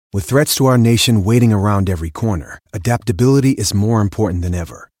With threats to our nation waiting around every corner, adaptability is more important than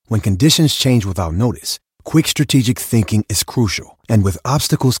ever. When conditions change without notice, quick strategic thinking is crucial. And with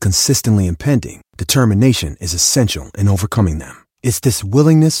obstacles consistently impending, determination is essential in overcoming them. It's this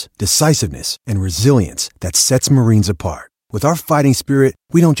willingness, decisiveness, and resilience that sets Marines apart. With our fighting spirit,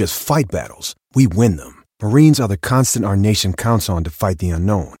 we don't just fight battles, we win them. Marines are the constant our nation counts on to fight the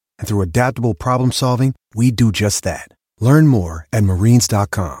unknown. And through adaptable problem solving, we do just that. Learn more at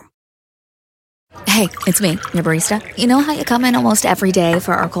marines.com. Hey, it's me, your barista. You know how you come in almost every day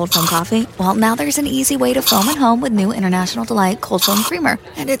for our cold foam coffee? Well, now there's an easy way to foam at home with new International Delight Cold Foam Creamer.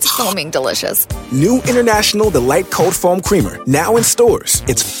 And it's foaming delicious. New International Delight Cold Foam Creamer, now in stores.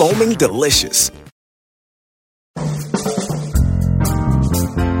 It's foaming delicious.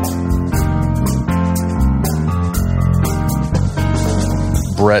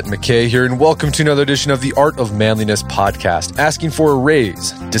 Brett McKay here, and welcome to another edition of the Art of Manliness podcast. Asking for a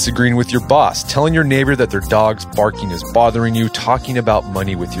raise, disagreeing with your boss, telling your neighbor that their dog's barking is bothering you, talking about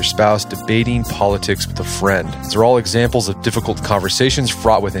money with your spouse, debating politics with a friend. These are all examples of difficult conversations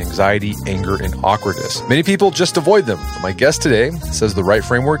fraught with anxiety, anger, and awkwardness. Many people just avoid them. My guest today says the right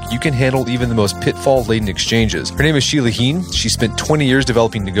framework, you can handle even the most pitfall-laden exchanges. Her name is Sheila Heen. She spent 20 years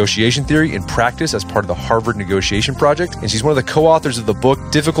developing negotiation theory and practice as part of the Harvard Negotiation Project, and she's one of the co-authors of the book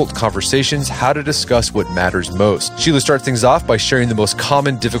Difficult Conversations, How to Discuss What Matters Most. Sheila starts things off by sharing the most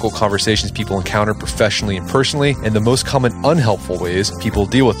common difficult conversations people encounter professionally and personally, and the most common unhelpful ways people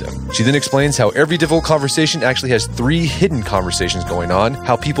deal with them. She then explains how every difficult conversation actually has 3 hidden conversations going on,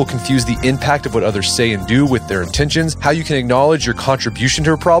 how people confuse the impact of what others say and do with their intentions, how you can acknowledge your contribution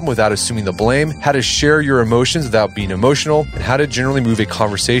to a problem without assuming the blame, how to share your emotions without being emotional, and how to generally move a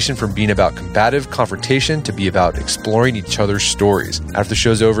conversation from being about combative confrontation to be about exploring each other's stories. After the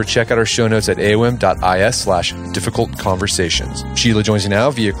show's over, check out our show notes at aom.is/difficult conversations. Sheila joins you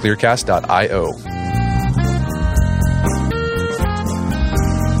now via clearcast.io.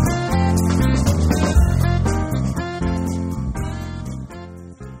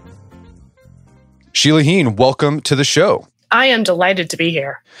 Sheila Heen, welcome to the show. I am delighted to be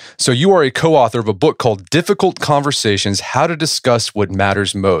here. So you are a co-author of a book called Difficult Conversations, How to Discuss What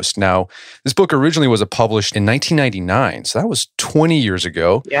Matters Most. Now, this book originally was published in 1999, so that was 20 years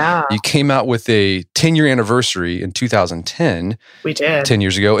ago. Yeah. You came out with a 10-year anniversary in 2010. We did. 10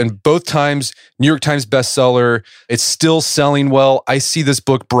 years ago. And both times, New York Times bestseller. It's still selling well. I see this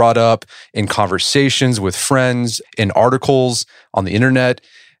book brought up in conversations with friends, in articles on the internet.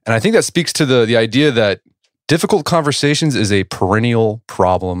 And I think that speaks to the idea that difficult conversations is a perennial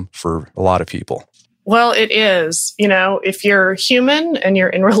problem for a lot of people. Well, it is. You know, if you're human and you're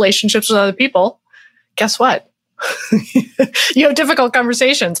in relationships with other people, guess what? You have difficult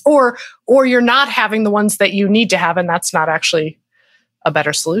conversations, or you're not having the ones that you need to have, and that's not actually a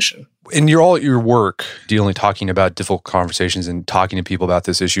better solution. In your work, dealing, talking about difficult conversations and talking to people about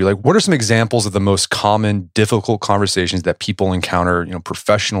this issue, like what are some examples of the most common difficult conversations that people encounter,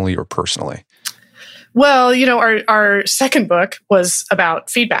 professionally or personally? Well, our second book was about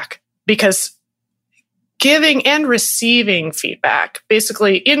feedback, because giving and receiving feedback,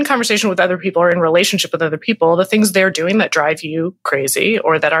 basically in conversation with other people or in relationship with other people, the things they're doing that drive you crazy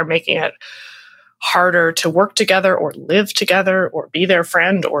or that are making it harder to work together or live together or be their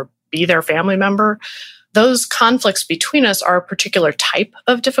friend or be their family member, those conflicts between us are a particular type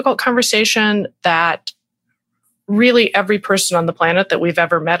of difficult conversation that really every person on the planet that we've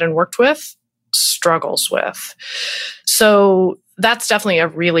ever met and worked with struggles with. So that's definitely a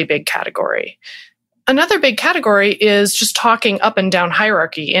really big category. Another big category is just talking up and down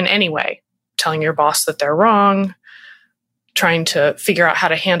hierarchy in any way, telling your boss that they're wrong, trying to figure out how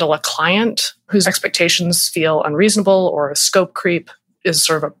to handle a client whose expectations feel unreasonable, or a scope creep is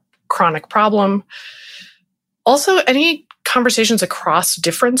sort of a chronic problem. Also, any conversations across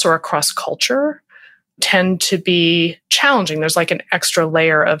difference or across culture tend to be challenging. There's like an extra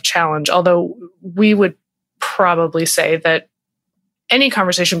layer of challenge, although we would probably say that any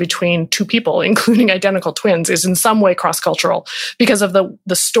conversation between two people, including identical twins, is in some way cross-cultural because of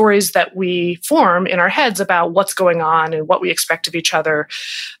the stories that we form in our heads about what's going on and what we expect of each other.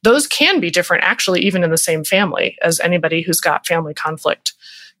 Those can be different, actually, even in the same family, as anybody who's got family conflict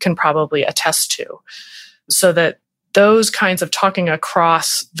can probably attest to. So that those kinds of talking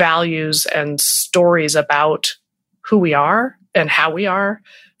across values and stories about who we are and how we are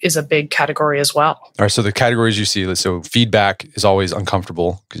is a big category as well. All right, so the categories you see, so feedback is always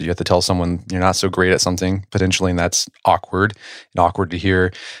uncomfortable because you have to tell someone you're not so great at something potentially, and that's awkward to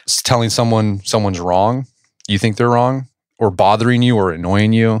hear. It's telling someone's wrong, you think they're wrong, or bothering you or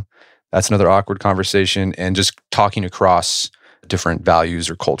annoying you, that's another awkward conversation. And just talking across different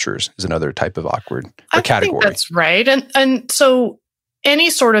values or cultures is another type of awkward or category. I think that's right. And so any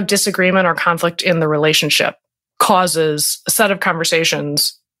sort of disagreement or conflict in the relationship causes a set of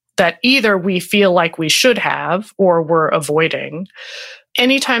conversations that either we feel like we should have or we're avoiding.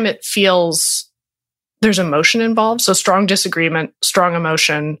 Anytime it feels there's emotion involved, so strong disagreement, strong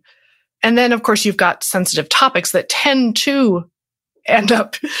emotion, and then, of course, you've got sensitive topics that tend to end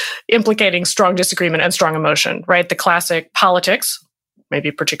up implicating strong disagreement and strong emotion, right? The classic politics,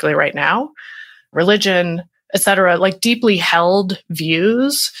 maybe particularly right now, religion, et cetera, like deeply held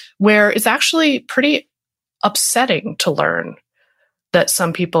views where it's actually pretty upsetting to learn that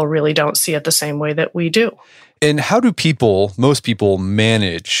some people really don't see it the same way that we do. And how do most people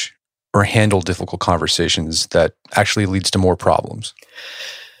manage or handle difficult conversations that actually leads to more problems?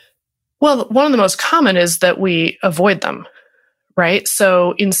 Well, one of the most common is that we avoid them, right?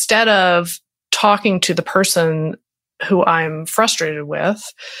 So instead of talking to the person who I'm frustrated with,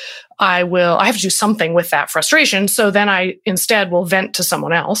 I have to do something with that frustration. So then I instead will vent to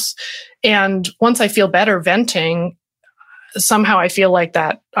someone else. And once I feel better venting, somehow I feel like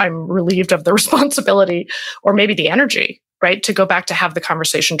that I'm relieved of the responsibility or maybe the energy, right? To go back to have the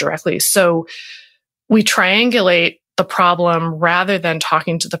conversation directly. So we triangulate the problem rather than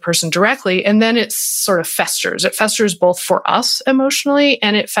talking to the person directly. And then it sort of festers. It festers both for us emotionally,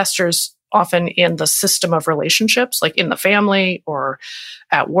 and it festers often in the system of relationships, like in the family or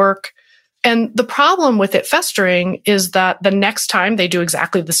at work. And the problem with it festering is that the next time they do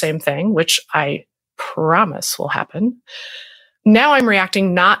exactly the same thing, which I promise will happen, now I'm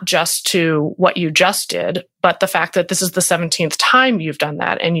reacting not just to what you just did, but the fact that this is the 17th time you've done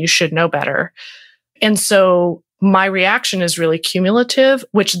that and you should know better. And so my reaction is really cumulative,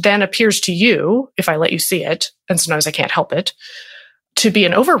 which then appears to you, if I let you see it, and sometimes I can't help it, to be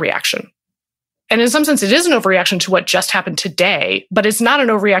an overreaction. And in some sense, it is an overreaction to what just happened today, but it's not an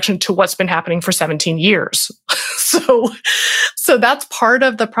overreaction to what's been happening for 17 years. So that's part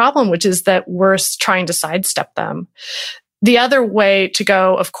of the problem, which is that we're trying to sidestep them. The other way to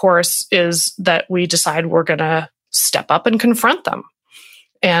go, of course, is that we decide we're going to step up and confront them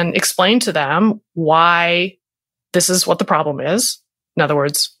and explain to them why this is what the problem is. In other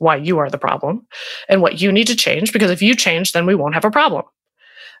words, why you are the problem and what you need to change, because if you change, then we won't have a problem.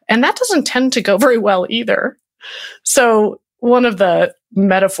 And that doesn't tend to go very well either. So one of the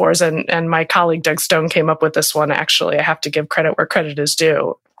metaphors, and my colleague Doug Stone came up with this one, actually, I have to give credit where credit is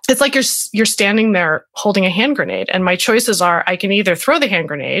due. It's like you're standing there holding a hand grenade, and my choices are I can either throw the hand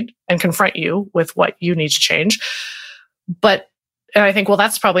grenade and confront you with what you need to change, and I think, well,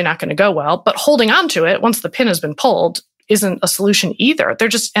 that's probably not going to go well. But holding on to it once the pin has been pulled isn't a solution either.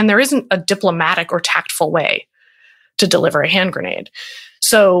 There isn't a diplomatic or tactful way to deliver a hand grenade.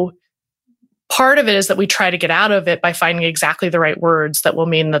 So part of it is that we try to get out of it by finding exactly the right words that will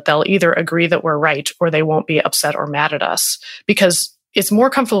mean that they'll either agree that we're right or they won't be upset or mad at us. Because it's more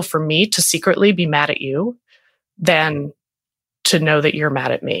comfortable for me to secretly be mad at you than to know that you're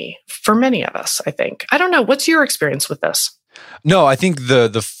mad at me. For many of us, I think. I don't know. What's your experience with this? No, I think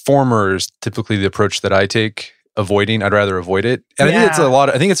the former is typically the approach that I take. Avoiding, I'd rather avoid it. And I think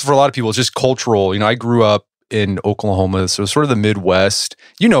it's for a lot of people, it's just cultural. I grew up in Oklahoma, so sort of the Midwest.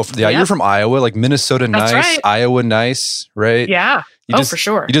 You're from Iowa, like Minnesota nice, right. Iowa nice, right? Yeah. For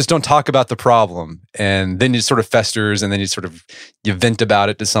sure. You just don't talk about the problem, and then it sort of festers, and then you vent about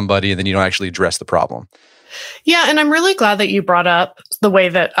it to somebody, and then you don't actually address the problem. Yeah, and I'm really glad that you brought up the way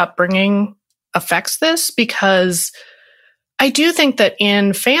that upbringing affects this, because I do think that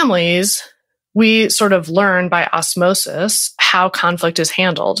in families, we sort of learn by osmosis how conflict is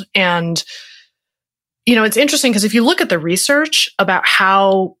handled. And, it's interesting because if you look at the research about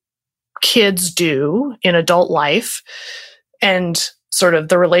how kids do in adult life and sort of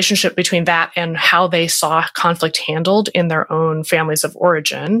the relationship between that and how they saw conflict handled in their own families of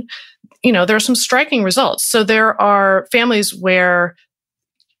origin, there are some striking results. So there are families where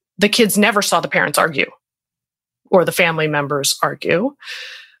the kids never saw the parents argue or the family members argue.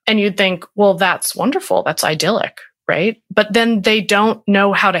 And you'd think, well, that's wonderful. That's idyllic, right? But then they don't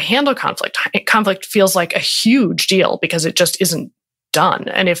know how to handle conflict. Conflict feels like a huge deal because it just isn't done.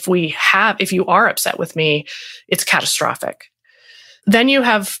 And if you are upset with me, it's catastrophic. Then you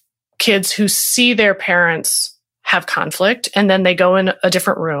have kids who see their parents have conflict, and then they go in a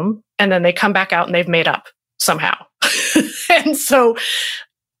different room, and then they come back out and they've made up somehow. And so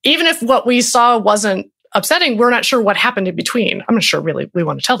even if what we saw wasn't upsetting, we're not sure what happened in between. I'm not sure really we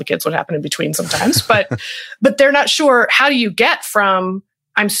want to tell the kids what happened in between sometimes, but they're not sure, how do you get from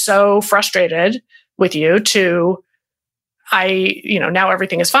I'm so frustrated with you to now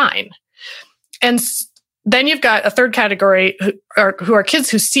everything is fine. And Then you've got a third category who are kids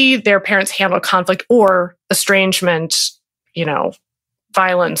who see their parents handle conflict or estrangement,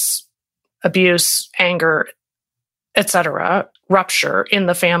 violence, abuse, anger, etc., rupture in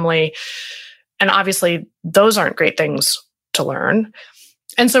the family. And obviously, those aren't great things to learn.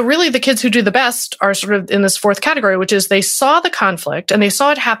 And so really the kids who do the best are sort of in this fourth category, which is they saw the conflict and they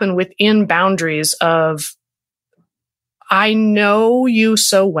saw it happen within boundaries of, I know you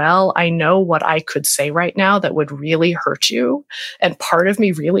so well. I know what I could say right now that would really hurt you. And part of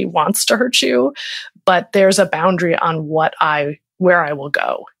me really wants to hurt you, but there's a boundary on where I will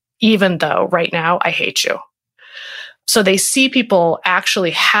go, even though right now I hate you. So they see people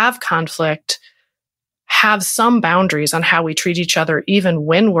actually have conflict, have some boundaries on how we treat each other, even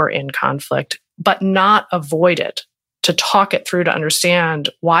when we're in conflict, but not avoid it, to talk it through, to understand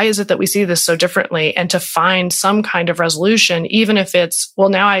why is it that we see this so differently, and to find some kind of resolution, even if it's, well,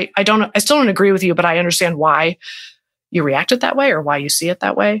 now I still don't agree with you, but I understand why you reacted that way or why you see it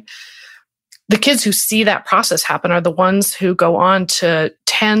that way. The kids who see that process happen are the ones who go on to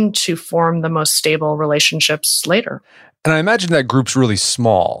tend to form the most stable relationships later. And I imagine that group's really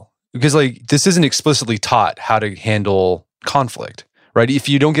small because this isn't explicitly taught how to handle conflict, right? If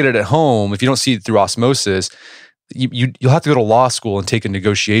you don't get it at home, if you don't see it through osmosis, you'll have to go to law school and take a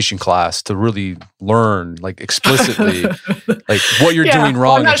negotiation class to really learn explicitly what you're doing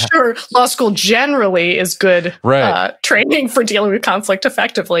wrong. Well, I'm not sure law school generally is good training for dealing with conflict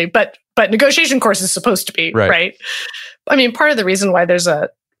effectively, but negotiation course is supposed to be, right? I mean, part of the reason why there's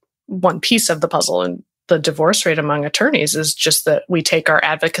one piece of the puzzle in the divorce rate among attorneys is just that we take our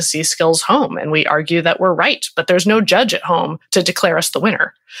advocacy skills home and we argue that we're right, but there's no judge at home to declare us the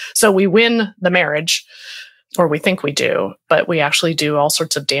winner. So we win the marriage, or we think we do, but we actually do all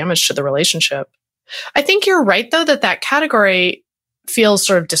sorts of damage to the relationship. I think you're right, though, that category feels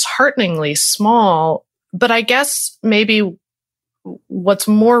sort of dishearteningly small, but I guess maybe what's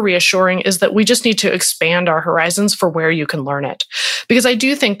more reassuring is that we just need to expand our horizons for where you can learn it. Because I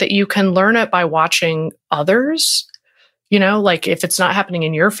do think that you can learn it by watching others. If it's not happening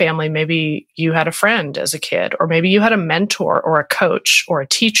in your family, maybe you had a friend as a kid, or maybe you had a mentor or a coach or a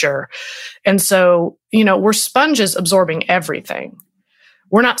teacher. And so, we're sponges absorbing everything.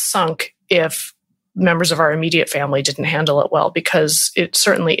 We're not sunk if members of our immediate family didn't handle it well, because it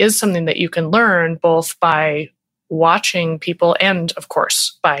certainly is something that you can learn both by watching people and, of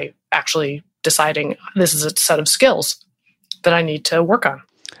course, by actually deciding this is a set of skills that I need to work on.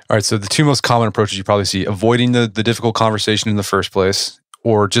 All right, so the two most common approaches you probably see: avoiding the difficult conversation in the first place,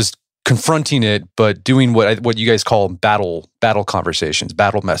 or just confronting it, but doing what you guys call battle conversations,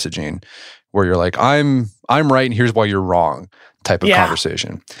 battle messaging, where you're like, I'm right and here's why you're wrong type of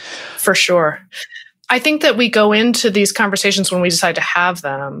conversation. For sure. I think that we go into these conversations when we decide to have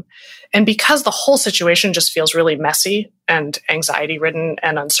them, and because the whole situation just feels really messy and anxiety-ridden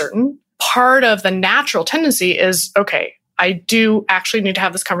and uncertain, part of the natural tendency is, okay, I do actually need to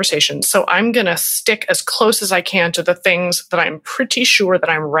have this conversation. So I'm going to stick as close as I can to the things that I'm pretty sure that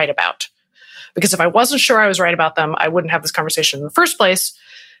I'm right about. Because if I wasn't sure I was right about them, I wouldn't have this conversation in the first place.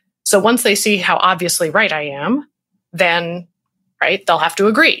 So once they see how obviously right I am, then, they'll have to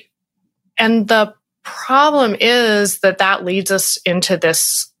agree. And the problem is that leads us into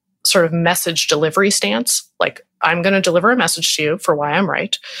this sort of message delivery stance. I'm going to deliver a message to you for why I'm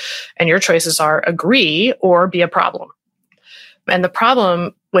right. And your choices are agree or be a problem. And the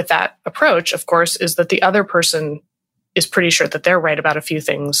problem with that approach, of course, is that the other person is pretty sure that they're right about a few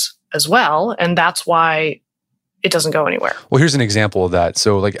things as well. And that's why it doesn't go anywhere. Well, here's an example of that.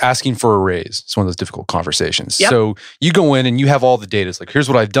 So asking for a raise is one of those difficult conversations. Yep. So you go in and you have all the data. It's here's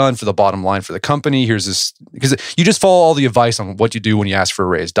what I've done for the bottom line for the company. Here's this, because you just follow all the advice on what you do when you ask for a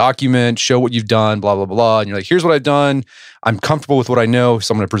raise. Document, show what you've done, blah, blah, blah. And you're like, here's what I've done. I'm comfortable with what I know.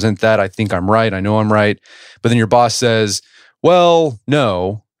 So I'm going to present that. I think I'm right. I know I'm right. But then your boss says, well,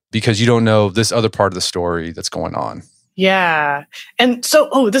 no, because you don't know this other part of the story that's going on. Yeah. And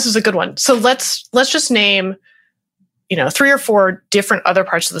so, this is a good one. So let's just name, 3 or 4 different other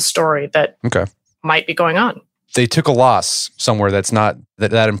parts of the story that might be going on. They took a loss somewhere that's not,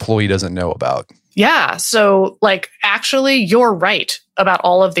 that employee doesn't know about. Yeah. So actually, you're right about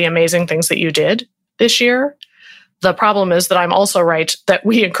all of the amazing things that you did this year. The problem is that I'm also right that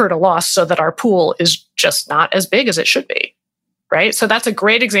we incurred a loss so that our pool is just not as big as it should be. Right? So that's a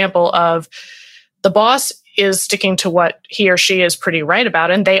great example of the boss is sticking to what he or she is pretty right about,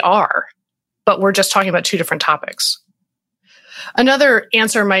 and they are, but we're just talking about 2 different topics. Another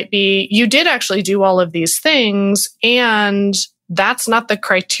answer might be, you did actually do all of these things, and that's not the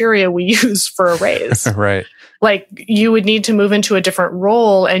criteria we use for a raise. Right. You would need to move into a different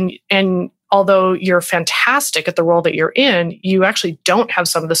role, and although you're fantastic at the role that you're in, you actually don't have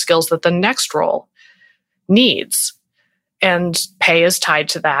some of the skills that the next role needs. And pay is tied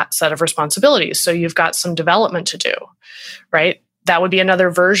to that set of responsibilities. So you've got some development to do, right? That would be another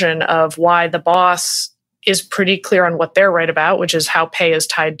version of why the boss is pretty clear on what they're right about, which is how pay is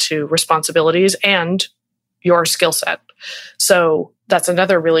tied to responsibilities and your skill set. So that's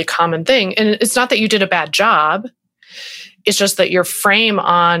another really common thing. And it's not that you did a bad job. It's just that your frame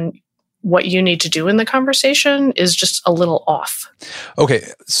on what you need to do in the conversation is just a little off. Okay,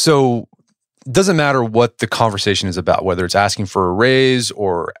 so it doesn't matter what the conversation is about, whether it's asking for a raise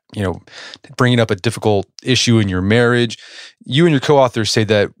or, bringing up a difficult issue in your marriage. You and your co-authors say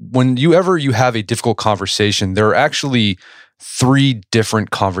that when you have a difficult conversation, there are actually 3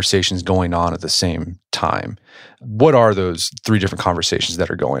 different conversations going on at the same time. What are those 3 different conversations that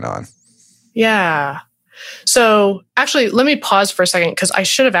are going on? Yeah. So actually, let me pause for a second because I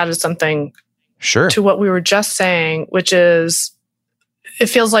should have added something to what we were just saying, which is it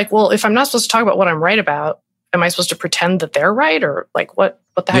feels like, well, if I'm not supposed to talk about what I'm right about, am I supposed to pretend that they're right? Or like, what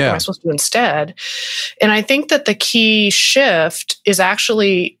the heck am I supposed to do instead? And I think that the key shift is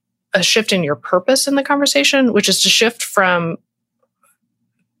actually a shift in your purpose in the conversation, which is to shift from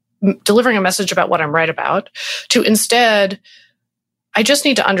delivering a message about what I'm right about to instead, I just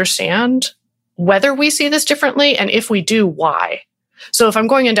need to understand whether we see this differently, and if we do, why. So if I'm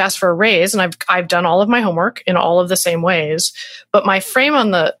going in to ask for a raise, and I've done all of my homework in all of the same ways, but my frame on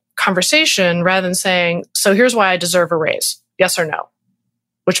the conversation, rather than saying, so here's why I deserve a raise, yes or no,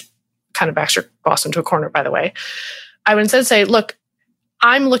 which kind of backs your boss into a corner, by the way, I would instead say, look,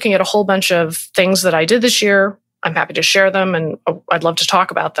 I'm looking at a whole bunch of things that I did this year. I'm happy to share them, and I'd love to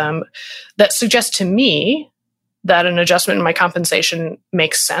talk about them, that suggest to me that an adjustment in my compensation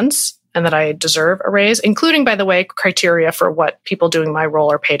makes sense and that I deserve a raise, including, by the way, criteria for what people doing my role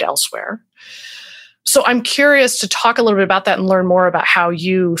are paid elsewhere. So I'm curious to talk a little bit about that and learn more about how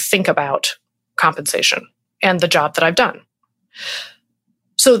you think about compensation and the job that I've done.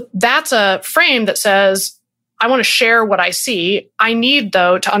 So that's a frame that says, I want to share what I see. I need,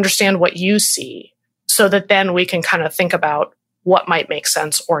 though, to understand what you see so that then we can kind of think about what might make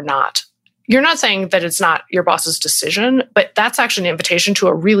sense or not. You're not saying that it's not your boss's decision, but that's actually an invitation to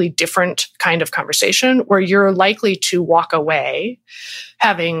a really different kind of conversation where you're likely to walk away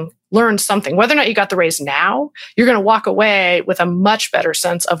having learned something. Whether or not you got the raise now, you're going to walk away with a much better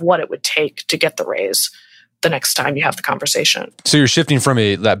sense of what it would take to get the raise the next time you have the conversation. So you're shifting from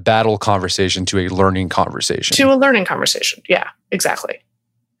that battle conversation to a learning conversation. To a learning conversation. Yeah, exactly.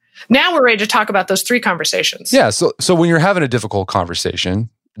 Now we're ready to talk about those 3 conversations. Yeah. So when you're having a difficult conversation,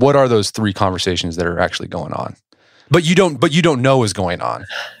 what are those 3 conversations that are actually going on? But you don't know is going on.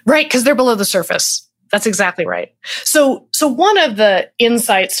 Right, because they're below the surface. That's exactly right. So one of the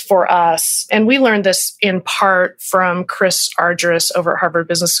insights for us, and we learned this in part from Chris Argyris over at Harvard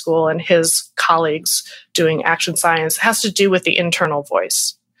Business School and his colleagues doing action science, has to do with the internal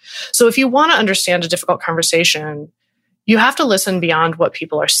voice. So if you want to understand a difficult conversation, you have to listen beyond what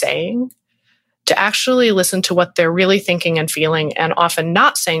people are saying to actually listen to what they're really thinking and feeling and often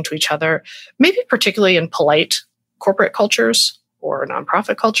not saying to each other, maybe particularly in polite corporate cultures or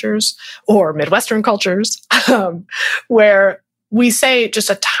nonprofit cultures or Midwestern cultures, where we say just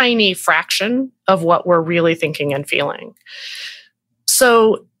a tiny fraction of what we're really thinking and feeling.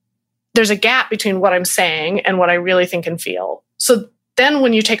 So there's a gap between what I'm saying and what I really think and feel. So then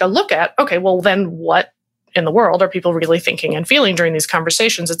when you take a look at, okay, well, then what in the world are people really thinking and feeling during these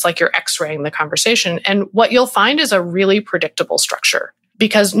conversations? It's like you're x-raying the conversation. And what you'll find is a really predictable structure.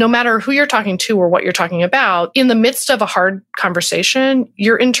 Because no matter who you're talking to or what you're talking about, in the midst of a hard conversation,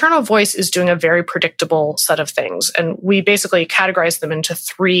 your internal voice is doing a very predictable set of things. And we basically categorize them into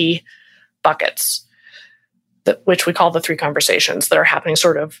 3 buckets, which we call the 3 conversations that are happening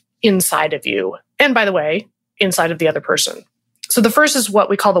sort of inside of you. And by the way, inside of the other person. So the first is what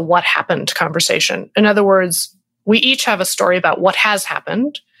we call the what happened conversation. In other words, we each have a story about what has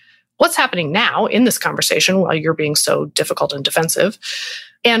happened, what's happening now in this conversation while you're being so difficult and defensive,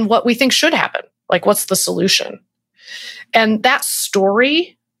 and what we think should happen. Like, what's the solution? And that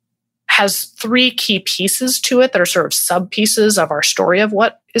story has 3 key pieces to it that are sort of sub-pieces of our story of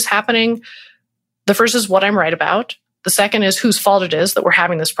what is happening. The first is what I'm right about. The second is whose fault it is that we're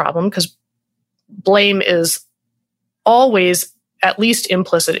having this problem, because blame is always at least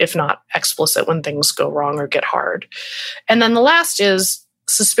implicit, if not explicit, when things go wrong or get hard. And then the last is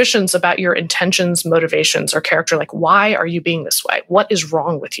suspicions about your intentions, motivations, or character. Like, why are you being this way? What is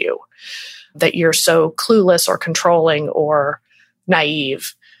wrong with you that you're so clueless or controlling or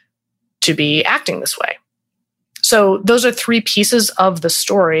naive to be acting this way? So those are 3 pieces of the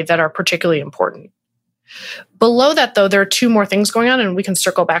story that are particularly important. Below that, though, there are 2 more things going on, and we can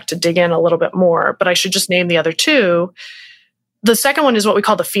circle back to dig in a little bit more, but I should just name the other 2. The second one is what we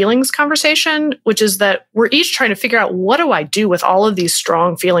call the feelings conversation, which is that we're each trying to figure out, what do I do with all of these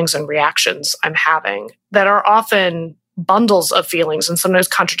strong feelings and reactions I'm having that are often bundles of feelings and sometimes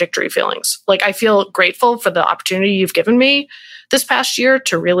contradictory feelings. Like, I feel grateful for the opportunity you've given me this past year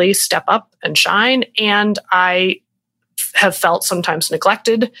to really step up and shine. And I have felt sometimes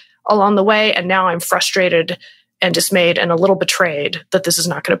neglected along the way. And now I'm frustrated and dismayed and a little betrayed that this is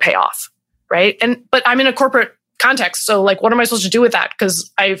not going to pay off. Right. But I'm in a corporate context. So like, what am I supposed to do with that?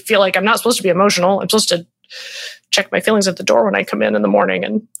 Because I feel like I'm not supposed to be emotional. I'm supposed to check my feelings at the door when I come in the morning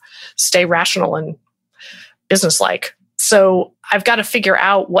and stay rational and businesslike. So I've got to figure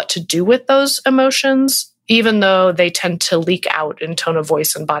out what to do with those emotions, even though they tend to leak out in tone of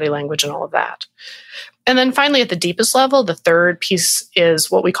voice and body language and all of that. And then finally, at the deepest level, the third piece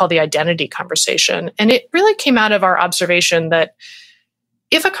is what we call the identity conversation. And it really came out of our observation that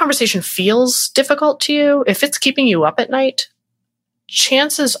if a conversation feels difficult to you, if it's keeping you up at night,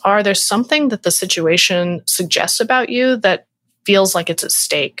 chances are there's something that the situation suggests about you that feels like it's at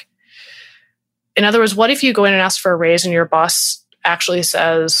stake. In other words, what if you go in and ask for a raise and your boss actually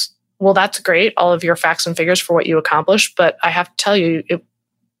says, well, that's great, all of your facts and figures for what you accomplished, but I have to tell you,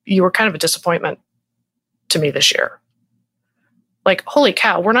 you were kind of a disappointment to me this year. Like, holy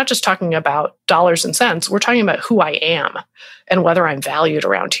cow, we're not just talking about dollars and cents. We're talking about who I am and whether I'm valued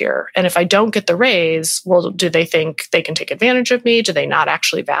around here. And if I don't get the raise, well, do they think they can take advantage of me? Do they not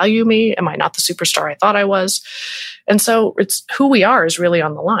actually value me? Am I not the superstar I thought I was? And so it's who we are is really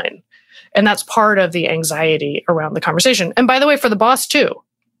on the line. And that's part of the anxiety around the conversation. And by the way, for the boss too,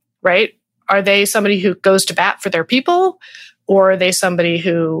 right? Are they somebody who goes to bat for their people? Or are they somebody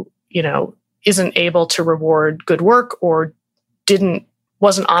who, isn't able to reward good work or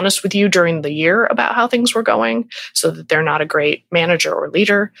wasn't honest with you during the year about how things were going, so that they're not a great manager or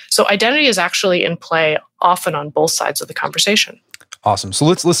leader? So identity is actually in play often on both sides of the conversation. Awesome. So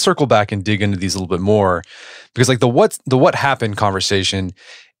let's circle back and dig into these a little bit more, because like the what happened conversation,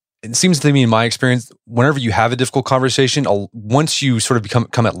 it seems to me in my experience, whenever you have a difficult conversation, once you sort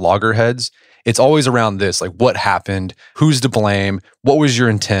of come at loggerheads, it's always around this, like what happened, who's to blame, what was your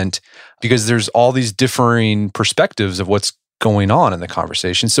intent, because there's all these differing perspectives of what's going on in the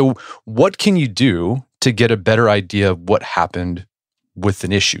conversation. So what can you do to get a better idea of what happened with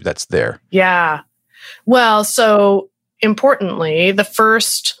an issue that's there? Yeah. Well, so importantly, the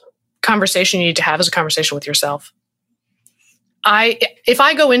first conversation you need to have is a conversation with yourself. If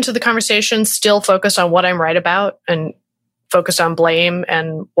I go into the conversation still focused on what I'm right about and focused on blame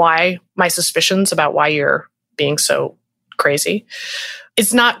and why my suspicions about why you're being so crazy,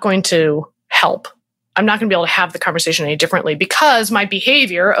 it's not going to help. I'm not going to be able to have the conversation any differently, because my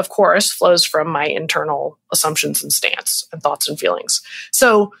behavior, of course, flows from my internal assumptions and stance and thoughts and feelings.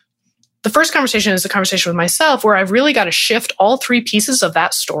 So the first conversation is a conversation with myself, where I've really got to shift all 3 pieces of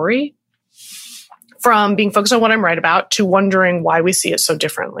that story from being focused on what I'm right about to wondering why we see it so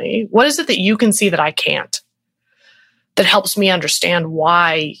differently. What is it that you can see that I can't, that helps me understand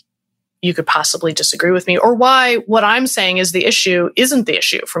why you could possibly disagree with me, or why what I'm saying is the issue isn't the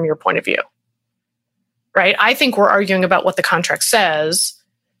issue from your point of view? Right? I think we're arguing about what the contract says.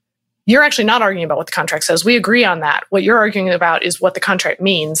 You're actually not arguing about what the contract says. We agree on that. What you're arguing about is what the contract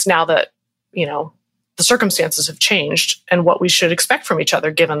means now that, the circumstances have changed and what we should expect from each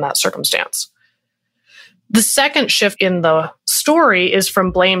other given that circumstance. The second shift in the story is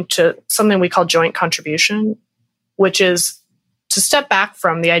from blame to something we call joint contribution, which is to step back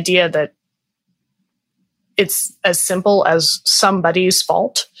from the idea that it's as simple as somebody's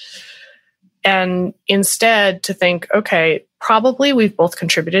fault, and instead to think, okay, probably we've both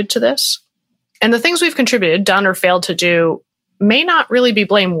contributed to this. And the things we've contributed, done or failed to do, may not really be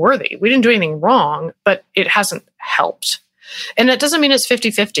blameworthy. We didn't do anything wrong, but it hasn't helped. And it doesn't mean it's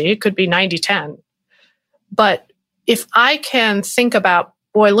 50-50. It could be 90-10. But if I can think about,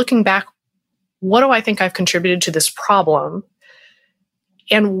 looking back, what do I think I've contributed to this problem?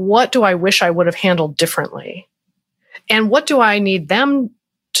 And what do I wish I would have handled differently? And what do I need them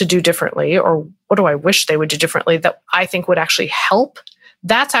to do differently? Or what do I wish they would do differently that I think would actually help?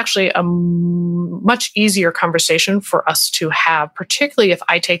 That's actually a much easier conversation for us to have, particularly if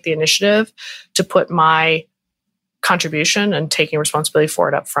I take the initiative to put my contribution and taking responsibility for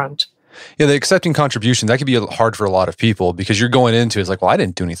it up front. Yeah, the accepting contribution, that could be hard for a lot of people, because you're going into it's like, well, I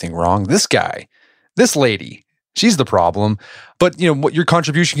didn't do anything wrong. This guy, this lady, she's the problem. But what your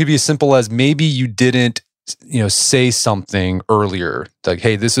contribution could be as simple as maybe you didn't say something earlier, like,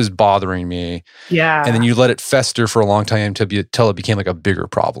 hey, this is bothering me. Yeah. And then you let it fester for a long time until it became like a bigger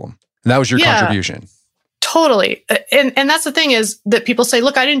problem. And that was your contribution. Totally. And that's the thing is that people say,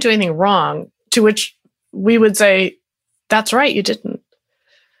 look, I didn't do anything wrong, to which we would say, that's right, you didn't.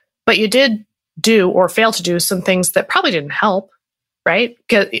 But you did do or fail to do some things that probably didn't help, right?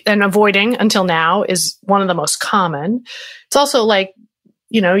 And avoiding until now is one of the most common. It's also like,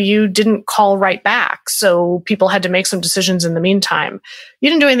 you didn't call right back. So people had to make some decisions in the meantime. You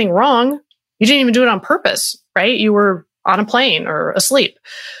didn't do anything wrong. You didn't even do it on purpose, right? You were on a plane or asleep.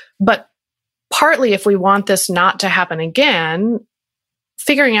 But partly, if we want this not to happen again,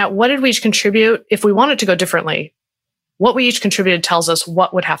 figuring out what did we each contribute, if we want it to go differently, what we each contributed tells us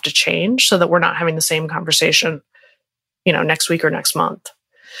what would have to change so that we're not having the same conversation, next week or next month.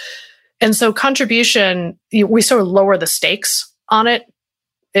 And so contribution, we sort of lower the stakes on it.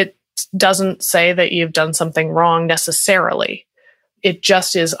 It doesn't say that you've done something wrong necessarily. It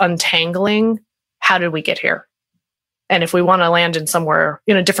just is untangling, how did we get here? And if we want to land in somewhere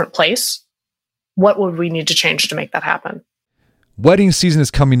in a different place, what would we need to change to make that happen? Wedding season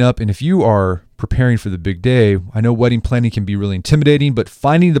is coming up, and if you are preparing for the big day, I know wedding planning can be really intimidating, but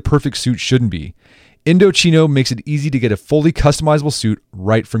finding the perfect suit shouldn't be. Indochino makes it easy to get a fully customizable suit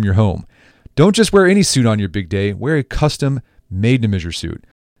right from your home. Don't just wear any suit on your big day, wear a custom made-to-measure suit.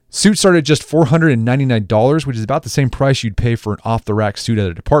 Suits start at just $499, which is about the same price you'd pay for an off-the-rack suit at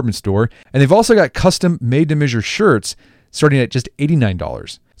a department store. And they've also got custom made-to-measure shirts starting at just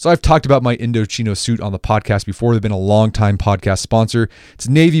 $89. So I've talked about my Indochino suit on the podcast before. They've been a long-time podcast sponsor. It's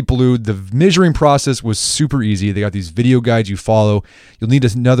navy blue. The measuring process was super easy. They got these video guides you follow. You'll need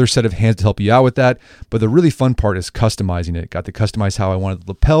another set of hands to help you out with that. But the really fun part is customizing it. Got to customize how I wanted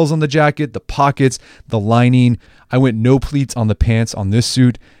the lapels on the jacket, the pockets, the lining. I went no pleats on the pants on this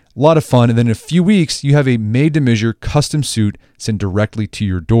suit. A lot of fun. And then in a few weeks, you have a made-to-measure custom suit sent directly to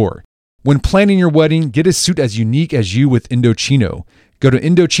your door. When planning your wedding, get a suit as unique as you with Indochino. Go to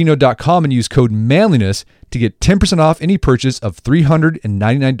Indochino.com and use code manliness to get 10% off any purchase of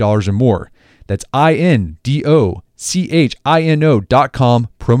 $399 or more. That's INDOCHINO.com,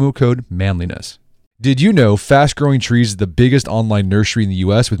 promo code manliness. Did you know Fast Growing Trees is the biggest online nursery in the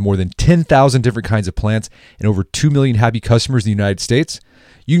U.S. with more than 10,000 different kinds of plants and over 2 million happy customers in the United States?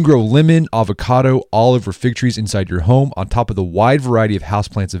 You can grow lemon, avocado, olive, or fig trees inside your home on top of the wide variety of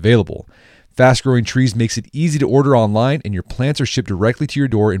houseplants available. Fast Growing Trees makes it easy to order online, and your plants are shipped directly to your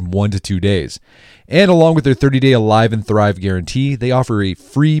door in 1 to 2 days. And along with their 30-day Alive and Thrive guarantee, they offer a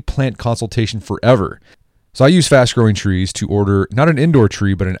free plant consultation forever. So I use Fast Growing Trees to order not an indoor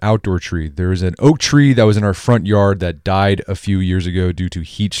tree, but an outdoor tree. There's an oak tree that was in our front yard that died a few years ago due to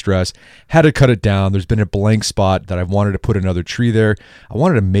heat stress. Had to cut it down. There's been a blank spot that I wanted to put another tree there. I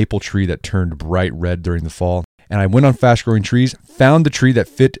wanted a maple tree that turned bright red during the fall. And I went on Fast Growing Trees, found the tree that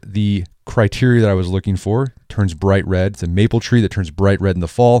fit the criteria that I was looking for. Turns bright red. It's a maple tree that turns bright red in the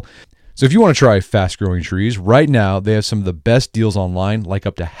fall. So if you want to try Fast Growing Trees, right now they have some of the best deals online, like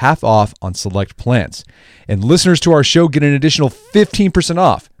up to half off on select plants. And listeners to our show get an additional 15%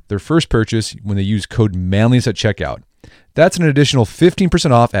 off their first purchase when they use code manliness at checkout. That's an additional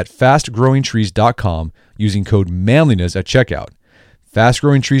 15% off at fastgrowingtrees.com using code manliness at checkout.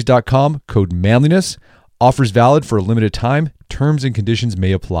 Fastgrowingtrees.com, code manliness. Offers valid for a limited time. Terms and conditions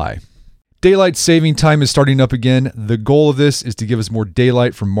may apply. Daylight saving time is starting up again. The goal of this is to give us more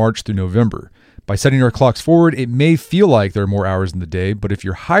daylight from March through November. By setting our clocks forward, it may feel like there are more hours in the day, but if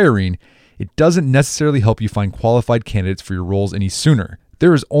you're hiring, it doesn't necessarily help you find qualified candidates for your roles any sooner.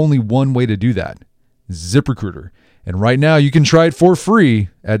 There is only one way to do that: ZipRecruiter. And right now you can try it for free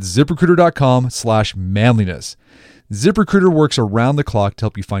at ZipRecruiter.com/manliness. ZipRecruiter works around the clock to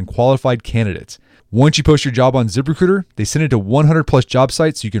help you find qualified candidates. Once you post your job on ZipRecruiter, they send it to 100 plus job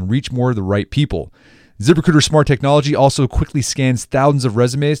sites so you can reach more of the right people. ZipRecruiter's smart technology also quickly scans thousands of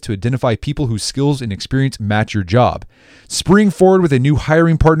resumes to identify people whose skills and experience match your job. Spring forward with a new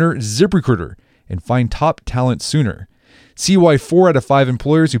hiring partner, ZipRecruiter, and find top talent sooner. See why 4 out of 5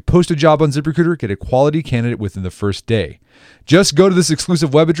 employers who post a job on ZipRecruiter get a quality candidate within the first day. Just go to this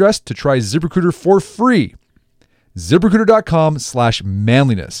exclusive web address to try ZipRecruiter for free.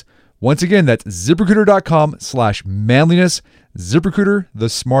 ZipRecruiter.com/manliness. Once again, that's ZipRecruiter.com/manliness. ZipRecruiter, the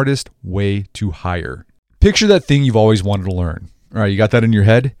smartest way to hire. Picture that thing you've always wanted to learn. All right, you got that in your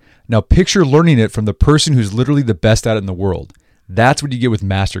head? Now picture learning it from the person who's literally the best at it in the world. That's what you get with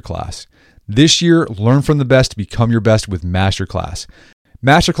Masterclass. This year, learn from the best to become your best with Masterclass.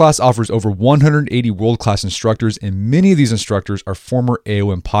 Masterclass offers over 180 world-class instructors, and many of these instructors are former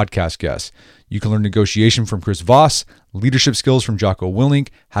AOM podcast guests. You can learn negotiation from Chris Voss, leadership skills from Jocko Willink,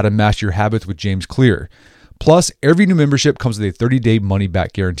 how to master your habits with James Clear. Plus, every new membership comes with a 30-day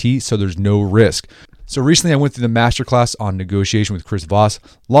money-back guarantee, so there's no risk. So recently I went through the masterclass on negotiation with Chris Voss.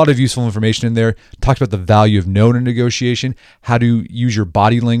 A lot of useful information in there. Talked about the value of no in negotiation, how to use your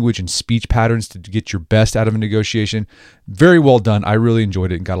body language and speech patterns to get your best out of a negotiation. Very well done. I really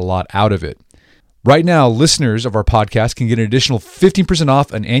enjoyed it and got a lot out of it. Right now, listeners of our podcast can get an additional 15%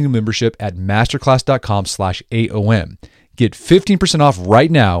 off an annual membership at masterclass.com/AOM. Get 15% off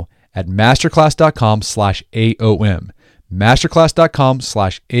right now at masterclass.com/AOM.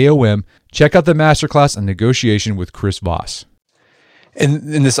 masterclass.com/AOM. Check out the masterclass on negotiation with Chris Voss.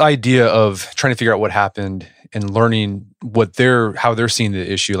 And this idea of trying to figure out what happened and learning how they're seeing the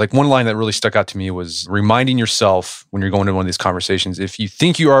issue. Like one line that really stuck out to me was reminding yourself when you're going to one of these conversations, if you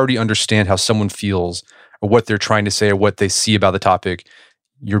think you already understand how someone feels or what they're trying to say or what they see about the topic,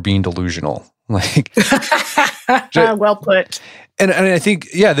 you're being delusional. Like, well put. And I think,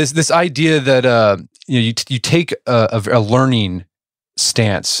 yeah, this idea that you take a learning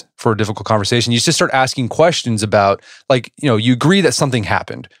stance for a difficult conversation. You just start asking questions about, like, you agree that something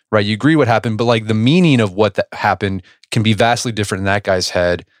happened, right? You agree what happened, but like the meaning of what that happened can be vastly different in that guy's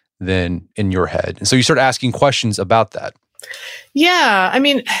head than in your head. And so you start asking questions about that. Yeah. I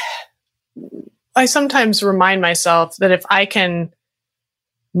mean, I sometimes remind myself that if I can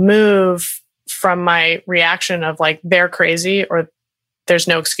move from my reaction of like, they're crazy or there's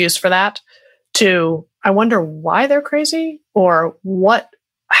no excuse for that, to I wonder why they're crazy, or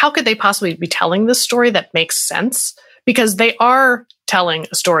how could they possibly be telling this story that makes sense? Because they are telling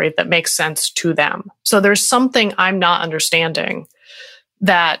a story that makes sense to them. So there's something I'm not understanding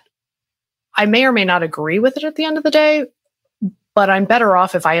that I may or may not agree with it at the end of the day, but I'm better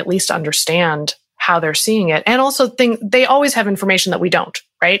off if I at least understand how they're seeing it. And also think they always have information that we don't,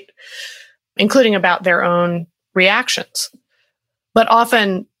 right? Including about their own reactions. But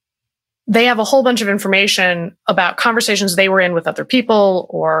often they have a whole bunch of information about conversations they were in with other people,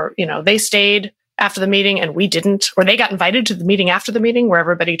 or, they stayed after the meeting and we didn't, or they got invited to the meeting after the meeting where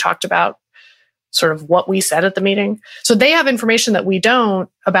everybody talked about sort of what we said at the meeting. So they have information that we don't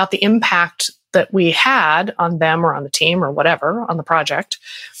about the impact that we had on them or on the team or whatever on the project.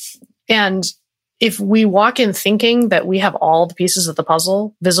 And if we walk in thinking that we have all the pieces of the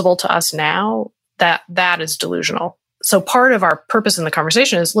puzzle visible to us now, that is delusional. So part of our purpose in the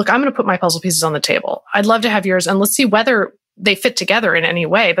conversation is, look, I'm going to put my puzzle pieces on the table. I'd love to have yours, and let's see whether they fit together in any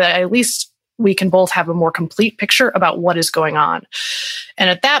way, but at least we can both have a more complete picture about what is going on. And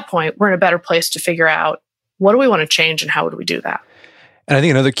at that point, we're in a better place to figure out, what do we want to change and how would we do that? And I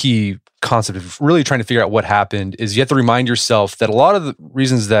think another key concept of really trying to figure out what happened is you have to remind yourself that a lot of the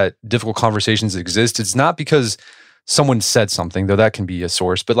reasons that difficult conversations exist, it's not because someone said something, though that can be a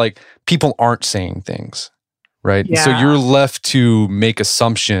source, but like people aren't saying things. Right. Yeah. So you're left to make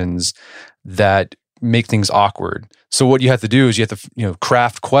assumptions that make things awkward. So what you have to do is you have to,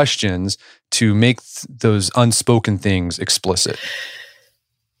 craft questions to make those unspoken things explicit.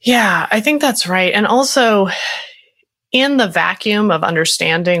 Yeah, I think that's right. And also in the vacuum of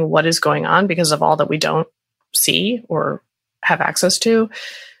understanding what is going on because of all that we don't see or have access to,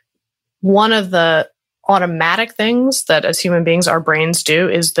 one of the automatic things that as human beings, our brains do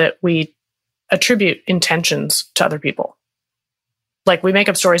is that we attribute intentions to other people. Like we make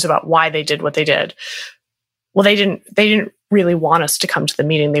up stories about why they did what they did. Well, they didn't really want us to come to the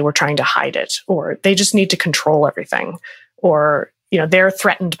meeting. They were trying to hide it, or they just need to control everything, or, they're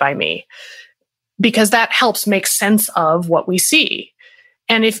threatened by me, because that helps make sense of what we see.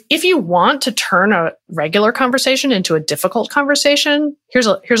 And if you want to turn a regular conversation into a difficult conversation, here's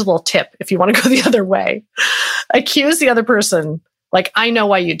a little tip. If you want to go the other way, accuse the other person. Like, I know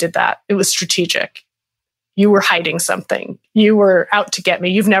why you did that. It was strategic. You were hiding something. You were out to get me.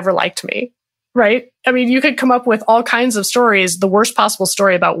 You've never liked me, right? I mean, you could come up with all kinds of stories, the worst possible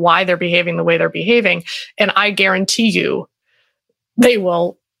story about why they're behaving the way they're behaving. And I guarantee you, they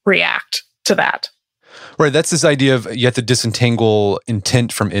will react to that. Right. That's this idea of you have to disentangle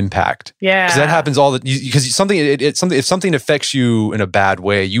intent from impact. Yeah. Because that happens because if something affects you in a bad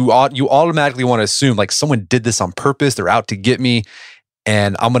way, you automatically want to assume like someone did this on purpose. They're out to get me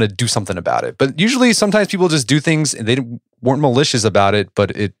and I'm going to do something about it. But usually sometimes people just do things and they weren't malicious about it,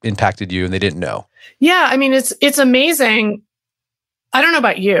 but it impacted you and they didn't know. Yeah. I mean, it's amazing. I don't know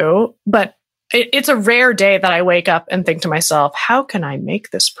about you, but it's a rare day that I wake up and think to myself, how can I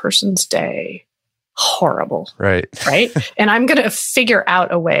make this person's day horrible? Right. Right. And I'm going to figure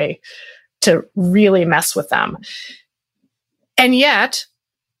out a way to really mess with them. And yet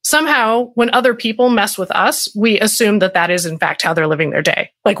somehow when other people mess with us, we assume that that is in fact how they're living their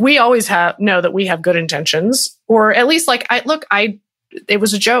day. Like we always know that we have good intentions, or at least like, it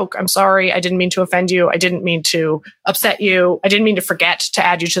was a joke. I'm sorry. I didn't mean to offend you. I didn't mean to upset you. I didn't mean to forget to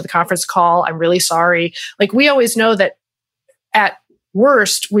add you to the conference call. I'm really sorry. Like we always know that at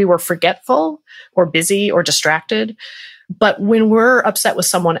worst, we were forgetful or busy or distracted. But when we're upset with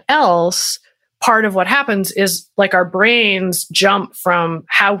someone else, part of what happens is like our brains jump from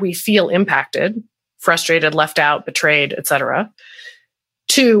how we feel impacted, frustrated, left out, betrayed, etc.,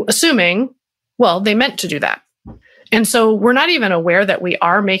 to assuming, well, they meant to do that. And so we're not even aware that we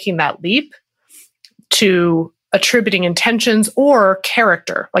are making that leap to attributing intentions or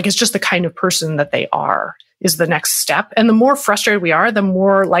character. Like it's just the kind of person that they are is the next step. And the more frustrated we are, the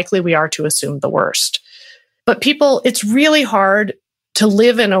more likely we are to assume the worst. But people, it's really hard to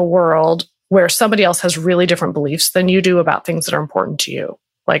live in a world where somebody else has really different beliefs than you do about things that are important to you.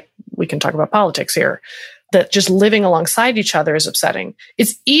 Like we can talk about politics here, that just living alongside each other is upsetting.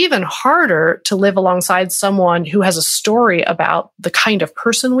 It's even harder to live alongside someone who has a story about the kind of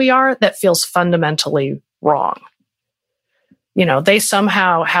person we are that feels fundamentally wrong. You know, they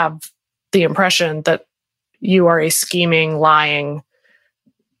somehow have the impression that you are a scheming, lying,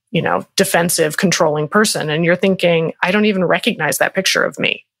 defensive, controlling person. And you're thinking, I don't even recognize that picture of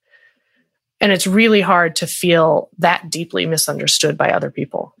me. And it's really hard to feel that deeply misunderstood by other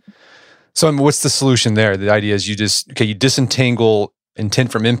people. So what's the solution there? The idea is you disentangle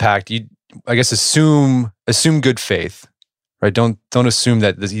intent from impact. You, I guess, assume good faith, right? Don't assume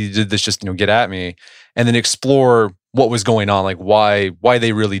that you did this just, get at me, and then explore what was going on, like why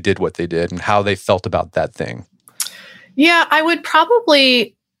they really did what they did and how they felt about that thing. Yeah, I would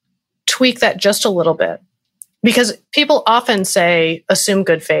probably tweak that just a little bit, because people often say, assume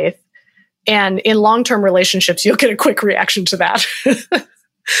good faith. And in long-term relationships, you'll get a quick reaction to that.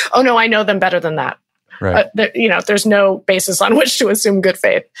 Oh no, I know them better than that. Right. There's no basis on which to assume good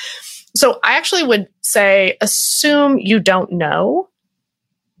faith. So I actually would say, assume you don't know.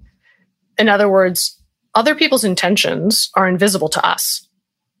 In other words, other people's intentions are invisible to us.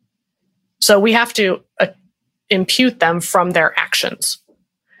 So we have to impute them from their actions.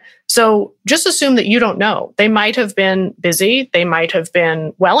 So just assume that you don't know. They might have been busy. They might have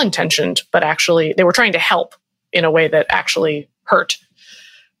been well-intentioned, but actually they were trying to help in a way that actually hurt,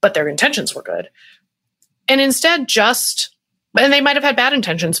 but their intentions were good. And instead and they might have had bad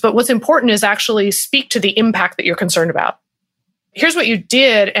intentions, but what's important is actually speak to the impact that you're concerned about. Here's what you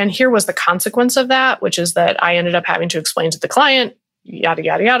did, and here was the consequence of that, which is that I ended up having to explain to the client, yada,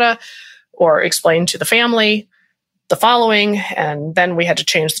 yada, yada, or explain to the family the following, and then we had to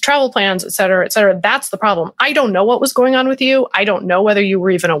change the travel plans, et cetera, et cetera. That's the problem. I don't know what was going on with you. I don't know whether you were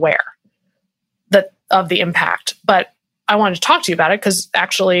even aware of the impact, but I wanted to talk to you about it because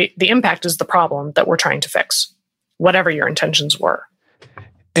actually the impact is the problem that we're trying to fix, whatever your intentions were.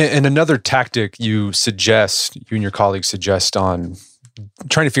 And another tactic you and your colleagues suggest on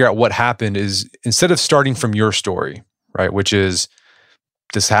trying to figure out what happened is, instead of starting from your story, right, which is,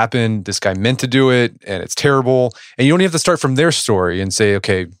 this happened, this guy meant to do it, and it's terrible. And you don't have to start from their story and say,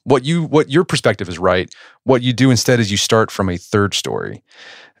 okay, what your perspective is right. What you do instead is you start from a third story.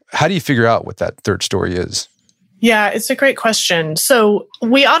 How do you figure out what that third story is? Yeah, it's a great question. So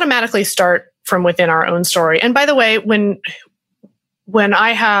we automatically start from within our own story. And by the way, when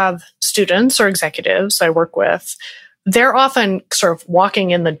I have students or executives I work with, they're often sort of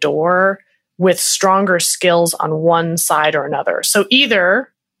walking in the door with stronger skills on one side or another. So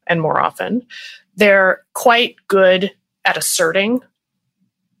either, and more often, they're quite good at asserting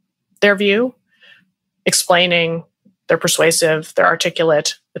their view, explaining, they're persuasive, they're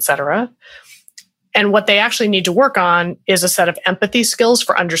articulate, etc. And what they actually need to work on is a set of empathy skills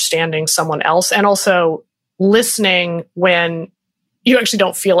for understanding someone else, and also listening when you actually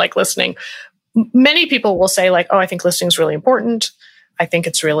don't feel like listening. Many people will say like, oh, I think listening is really important. I think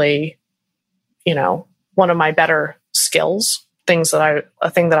it's really, one of my better skills, a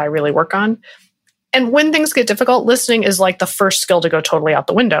thing that I really work on. And when things get difficult, listening is like the first skill to go totally out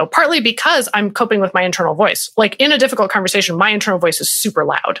the window, partly because I'm coping with my internal voice. Like in a difficult conversation, my internal voice is super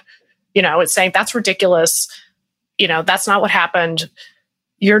loud. It's saying, that's ridiculous. That's not what happened.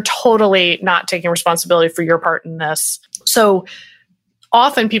 You're totally not taking responsibility for your part in this. So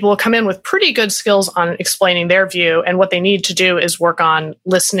often people will come in with pretty good skills on explaining their view, and what they need to do is work on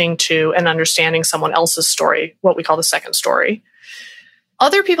listening to and understanding someone else's story, what we call the second story.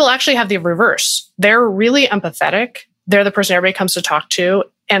 Other people actually have the reverse. They're really empathetic. They're the person everybody comes to talk to.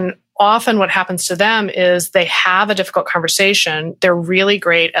 And often what happens to them is they have a difficult conversation. They're really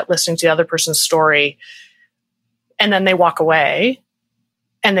great at listening to the other person's story. And then they walk away.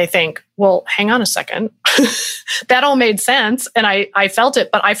 And they think, well, hang on a second. That all made sense. And I felt it,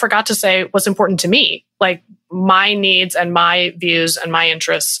 but I forgot to say what's important to me. Like my needs and my views and my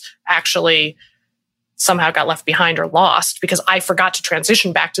interests actually somehow got left behind or lost because I forgot to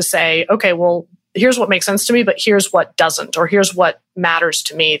transition back to say, okay, well, here's what makes sense to me, but here's what doesn't, or here's what matters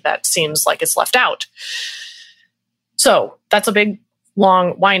to me that seems like it's left out. So that's a big,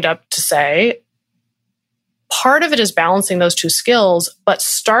 long wind up to say, part of it is balancing those two skills, but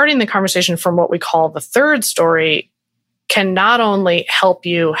starting the conversation from what we call the third story can not only help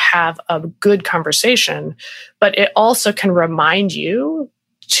you have a good conversation, but it also can remind you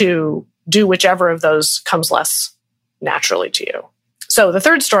to do whichever of those comes less naturally to you. So the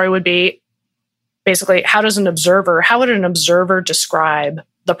third story would be basically, how would an observer describe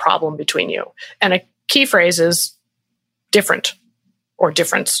the problem between you? And a key phrase is different or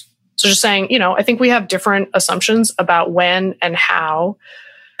difference. So just saying, I think we have different assumptions about when and how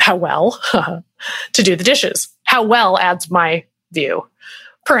well to do the dishes. How well adds my view,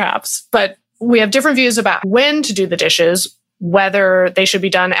 perhaps. But we have different views about when to do the dishes, whether they should be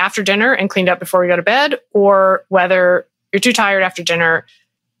done after dinner and cleaned up before we go to bed, or whether you're too tired after dinner,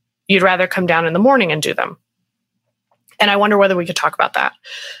 you'd rather come down in the morning and do them. And I wonder whether we could talk about that.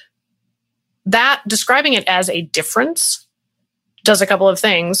 That describing it as a difference does a couple of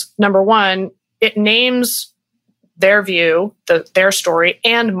things. Number one, it names their view, their story,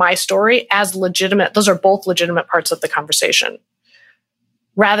 and my story as legitimate. Those are both legitimate parts of the conversation.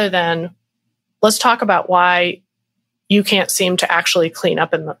 Rather than, let's talk about why you can't seem to actually clean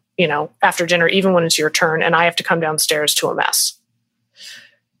up after dinner, even when it's your turn, and I have to come downstairs to a mess.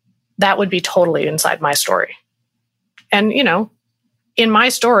 That would be totally inside my story. And, in my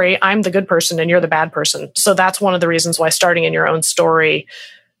story, I'm the good person and you're the bad person. So that's one of the reasons why starting in your own story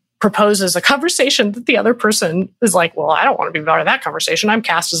proposes a conversation that the other person is like, well, I don't want to be part of that conversation. I'm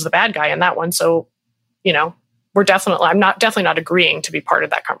cast as the bad guy in that one. So, I'm definitely not agreeing to be part of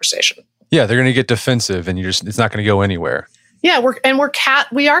that conversation. Yeah, they're going to get defensive and it's not going to go anywhere. Yeah,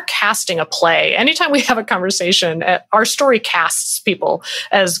 we are casting a play. Anytime we have a conversation, our story casts people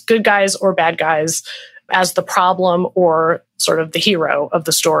as good guys or bad guys, as the problem or sort of the hero of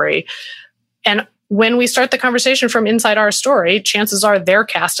the story. And when we start the conversation from inside our story, chances are they're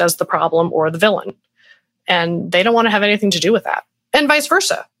cast as the problem or the villain. And they don't want to have anything to do with that. And vice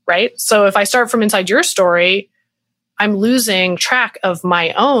versa, right? So if I start from inside your story, I'm losing track of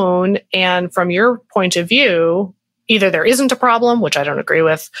my own. And from your point of view, either there isn't a problem, which I don't agree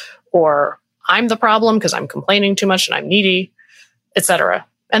with, or I'm the problem because I'm complaining too much and I'm needy, etc.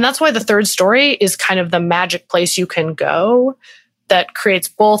 And that's why the third story is kind of the magic place you can go that creates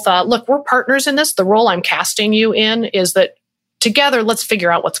both, look, we're partners in this. The role I'm casting you in is that together, let's figure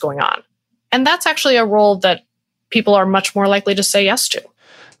out what's going on. And that's actually a role that people are much more likely to say yes to.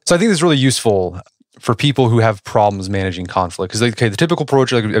 So I think it's really useful for people who have problems managing conflict. Because the typical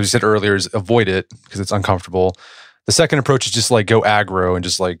approach, like I said earlier, is avoid it because it's uncomfortable. The second approach is just like go aggro and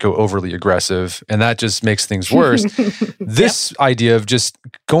just like go overly aggressive. And that just makes things worse. This idea of just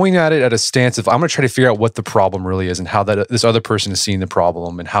going at it at a stance of, I'm going to try to figure out what the problem really is and how this other person is seeing the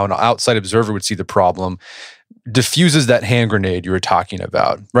problem and how an outside observer would see the problem, diffuses that hand grenade you were talking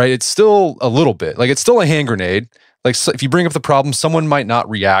about, right? It's still a little bit, like it's still a hand grenade. Like so if you bring up the problem, someone might not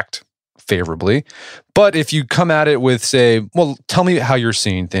react favorably. But if you come at it with, say, well, tell me how you're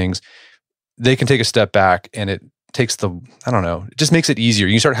seeing things, they can take a step back and it takes it just makes it easier.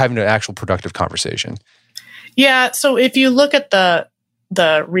 You start having an actual productive conversation. Yeah. So if you look at the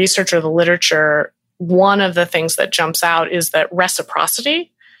research or the literature, one of the things that jumps out is that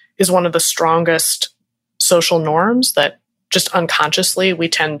reciprocity is one of the strongest social norms that just unconsciously we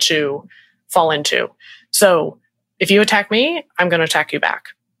tend to fall into. So if you attack me, I'm going to attack you back.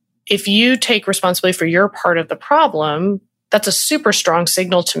 If you take responsibility for your part of the problem, that's a super strong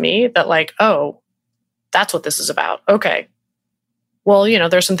signal to me that like, oh, that's what this is about. Okay. Well,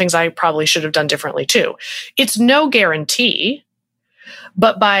 there's some things I probably should have done differently too. It's no guarantee,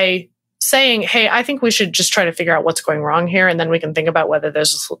 but by saying, hey, I think we should just try to figure out what's going wrong here, and then we can think about whether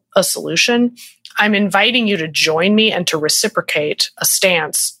there's a solution, I'm inviting you to join me and to reciprocate a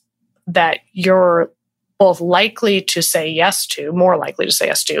stance that you're both likely to say yes to, more likely to say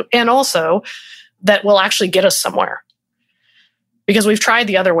yes to, and also that will actually get us somewhere. Because we've tried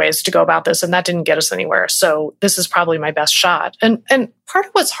the other ways to go about this and that didn't get us anywhere. So this is probably my best shot. And part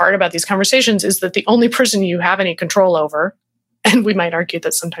of what's hard about these conversations is that the only person you have any control over, and we might argue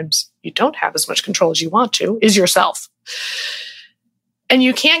that sometimes you don't have as much control as you want to, is yourself. And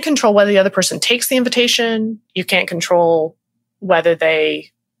you can't control whether the other person takes the invitation. You can't control whether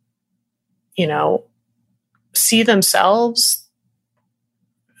they, see themselves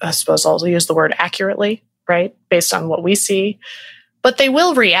I suppose I'll use the word accurately, right? Based on what we see. But they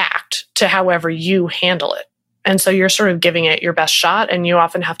will react to however you handle it. And so you're sort of giving it your best shot. And you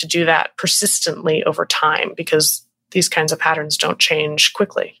often have to do that persistently over time because these kinds of patterns don't change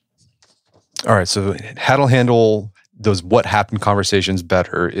quickly. All right. So how to handle those what happened conversations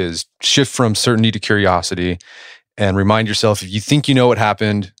better is shift from certainty to curiosity and remind yourself, if you think you know what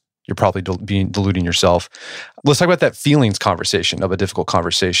happened, you're probably deluding yourself. Let's talk about that feelings conversation of a difficult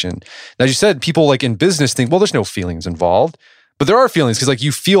conversation. Now, as you said, people like in business think, well, there's no feelings involved. But there are feelings because like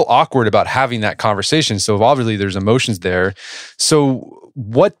you feel awkward about having that conversation. So obviously there's emotions there. So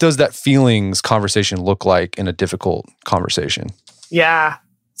what does that feelings conversation look like in a difficult conversation? Yeah.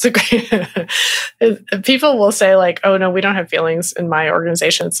 It's a great, people will say like, oh no, we don't have feelings in my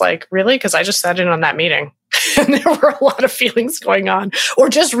organization. It's like, really? Because I just sat in on that meeting and there were a lot of feelings going on. Or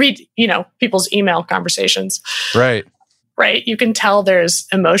just read, people's email conversations. Right. Right. You can tell there's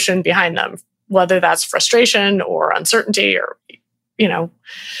emotion behind them, whether that's frustration or uncertainty or,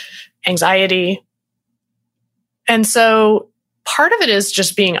 anxiety. And so part of it is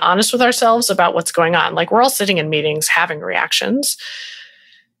just being honest with ourselves about what's going on. Like we're all sitting in meetings having reactions.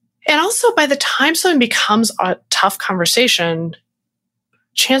 And also by the time something becomes a tough conversation,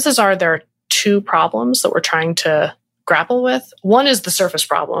 chances are there are two problems that we're trying to grapple with. One is the surface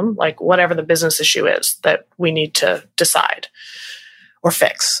problem, like whatever the business issue is that we need to decide or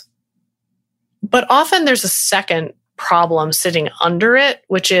fix. But often there's a second problem sitting under it,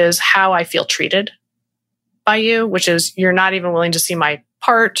 which is how I feel treated by you, which is you're not even willing to see my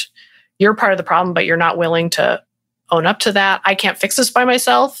part. You're part of the problem, but you're not willing to own up to that. I can't fix this by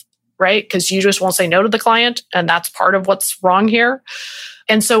myself, right? Because you just won't say no to the client. And that's part of what's wrong here.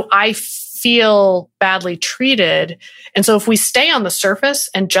 And so I feel badly treated. And so if we stay on the surface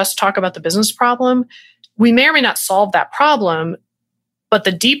and just talk about the business problem, we may or may not solve that problem, but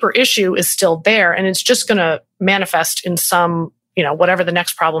the deeper issue is still there. And it's just going to manifest in some, whatever the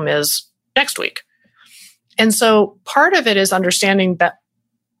next problem is next week. And so part of it is understanding that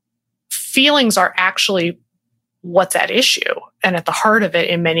feelings are actually what's at issue and at the heart of it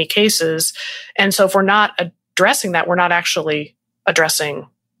in many cases. And so if we're not addressing that, we're not actually addressing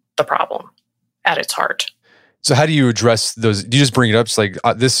the problem at its heart. So how do you address those? Do you just bring it up? It's like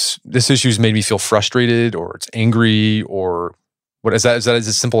this issue's made me feel frustrated, or it's angry, or what is that? Is that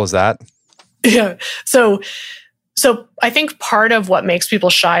as simple as that? Yeah. So I think part of what makes people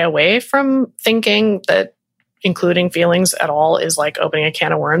shy away from thinking that including feelings at all is like opening a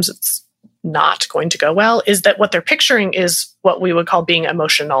can of worms. It's not going to go well, is that what they're picturing is what we would call being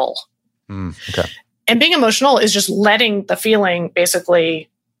emotional. Okay. And being emotional is just letting the feeling basically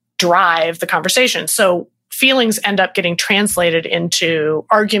drive the conversation. So feelings end up getting translated into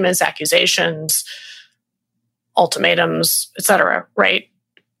arguments, accusations, ultimatums, etc. Right?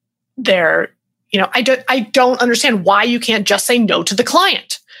 They're, I don't understand why you can't just say no to the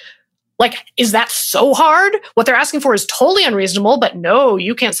client. Like, is that so hard? What they're asking for is totally unreasonable, but no,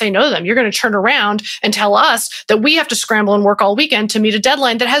 you can't say no to them. You're going to turn around and tell us that we have to scramble and work all weekend to meet a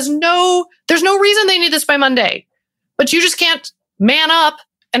deadline that there's no reason they need this by Monday. But you just can't man up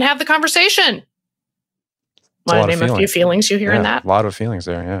and have the conversation. Want to name a few feelings you hear in that? A lot of feelings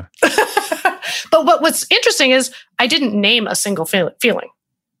there, yeah. But what's interesting is I didn't name a single feeling.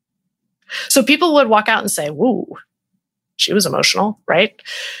 So people would walk out and say, woo, she was emotional, right?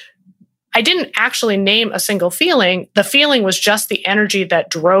 I didn't actually name a single feeling. The feeling was just the energy that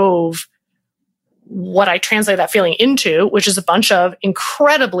drove what I translate that feeling into, which is a bunch of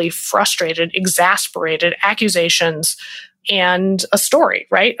incredibly frustrated, exasperated accusations and a story,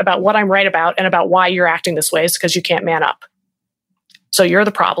 right? About what I'm right about and about why you're acting this way is because you can't man up. So you're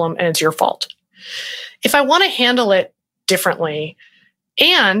the problem and it's your fault. If I want to handle it differently,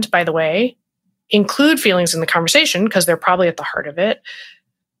 and by the way, include feelings in the conversation because they're probably at the heart of it,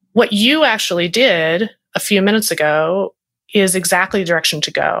 what you actually did a few minutes ago is exactly the direction to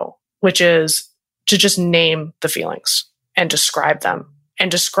go, which is to just name the feelings and describe them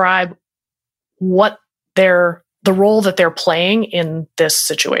and describe what the role that they're playing in this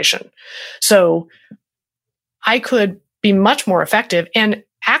situation. So I could be much more effective and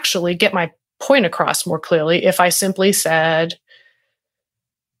actually get my point across more clearly if I simply said,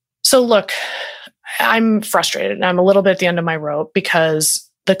 so look, I'm frustrated and I'm a little bit at the end of my rope because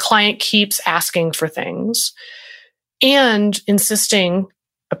the client keeps asking for things and insisting,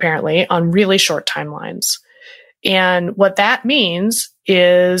 apparently, on really short timelines. And what that means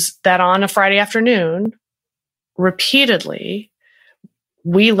is that on a Friday afternoon, repeatedly,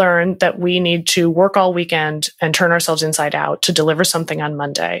 we learn that we need to work all weekend and turn ourselves inside out to deliver something on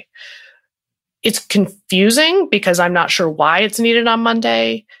Monday. It's confusing because I'm not sure why it's needed on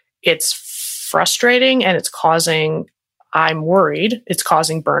Monday. It's frustrating and I'm worried it's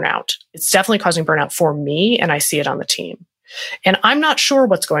causing burnout. It's definitely causing burnout for me, and I see it on the team. And I'm not sure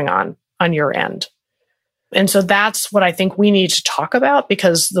what's going on your end. And so that's what I think we need to talk about,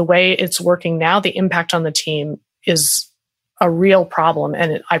 because the way it's working now, the impact on the team is a real problem.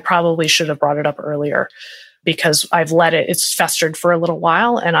 And I probably should have brought it up earlier, because it's festered for a little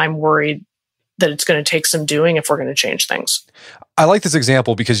while, and I'm worried that it's going to take some doing if we're going to change things. I like this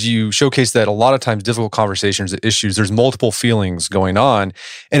example because you showcase that a lot of times difficult conversations, issues, there's multiple feelings going on.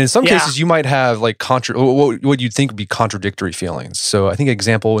 And in some cases, you might have like what you'd think would be contradictory feelings. So I think an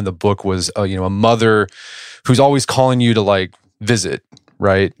example in the book was a mother who's always calling you to like visit,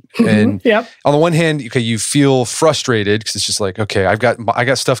 right? And on the one hand, okay, you feel frustrated because it's just like, okay, I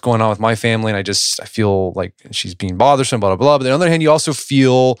got stuff going on with my family, and I feel like she's being bothersome, blah, blah, blah. But on the other hand, you also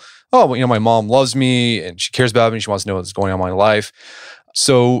feel, oh, well, my mom loves me and she cares about me. She wants to know what's going on in my life.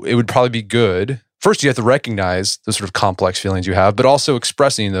 So it would probably be good. First, you have to recognize the sort of complex feelings you have, but also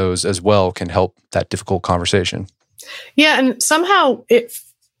expressing those as well can help that difficult conversation. Yeah. And somehow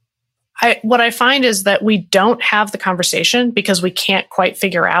what I find is that we don't have the conversation because we can't quite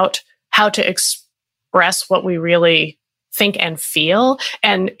figure out how to express what we really think and feel.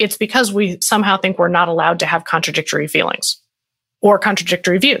 And it's because we somehow think we're not allowed to have contradictory feelings or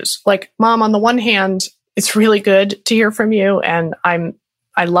contradictory views. Like, Mom, on the one hand, it's really good to hear from you, and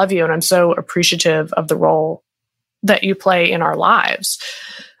I love you, and I'm so appreciative of the role that you play in our lives.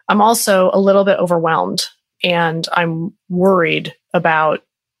 I'm also a little bit overwhelmed, and I'm worried about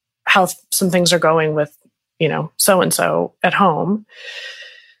how some things are going with, so-and-so at home.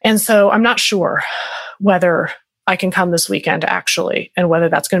 And so I'm not sure whether I can come this weekend actually, and whether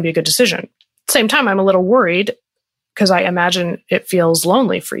that's going to be a good decision. At the same time, I'm a little worried because I imagine it feels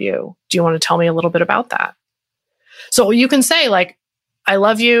lonely for you. Do you want to tell me a little bit about that? So you can say, like, I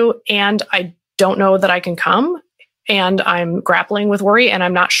love you, and I don't know that I can come, and I'm grappling with worry, and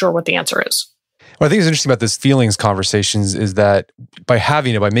I'm not sure what the answer is. What I think is interesting about this feelings conversations is that by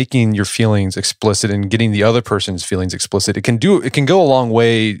making your feelings explicit and getting the other person's feelings explicit, it can go a long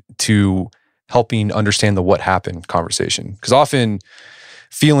way to helping understand the what happened conversation. Because often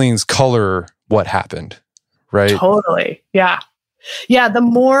feelings color what happened. Right. Totally. Yeah. Yeah. The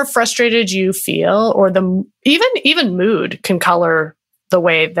more frustrated you feel, or even mood can color the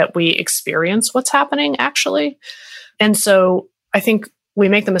way that we experience what's happening actually. And so I think we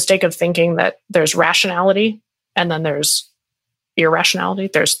make the mistake of thinking that there's rationality and then there's irrationality.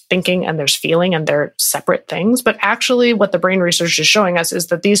 There's thinking and there's feeling, and they're separate things. But actually what the brain research is showing us is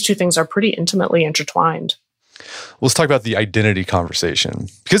that these two things are pretty intimately intertwined. Let's talk about the identity conversation,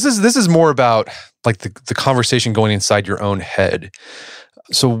 because this is more about like the conversation going inside your own head.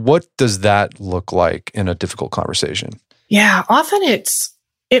 So what does that look like in a difficult conversation? Yeah, often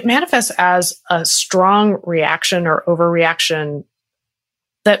it manifests as a strong reaction or overreaction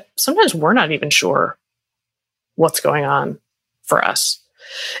that sometimes we're not even sure what's going on for us.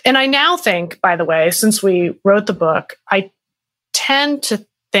 And I now think, by the way, since we wrote the book, I tend to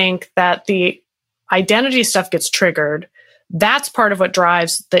think that the identity stuff gets triggered. That's part of what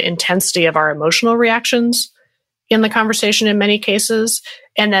drives the intensity of our emotional reactions in the conversation in many cases.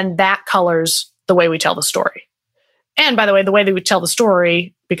 And then that colors the way we tell the story. And by the way, the way that we tell the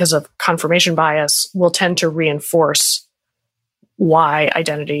story, because of confirmation bias, will tend to reinforce why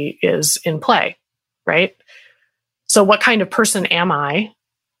identity is in play, right? So what kind of person am I?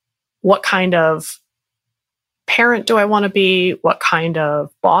 What kind of parent do I want to be? What kind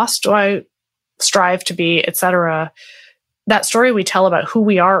of boss do I strive to be, etc.? That story we tell about who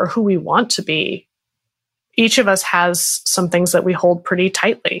we are or who we want to be, each of us has some things that we hold pretty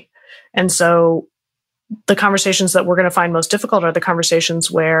tightly. And so the conversations that we're going to find most difficult are the conversations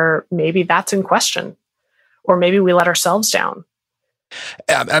where maybe that's in question, or maybe we let ourselves down.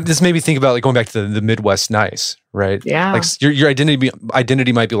 This made me think about like going back to the Midwest nice, right? Yeah. Like your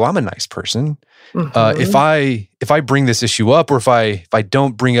identity might be, well, I'm a nice person. Mm-hmm. If I bring this issue up, or if I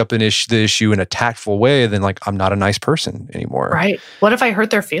don't bring up the issue in a tactful way, then like I'm not a nice person anymore. Right. What if I hurt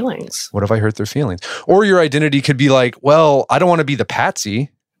their feelings? Or your identity could be like, well, I don't want to be the patsy.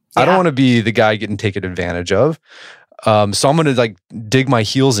 Yeah. I don't want to be the guy getting taken advantage of. So I'm going to like dig my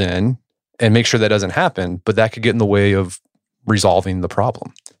heels in and make sure that doesn't happen. But that could get in the way of resolving the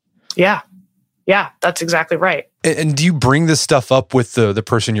problem. Yeah. Yeah, that's exactly right. And do you bring this stuff up with the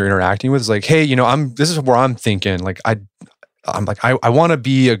person you're interacting with? It's like, hey, this is where I'm thinking. Like, I want to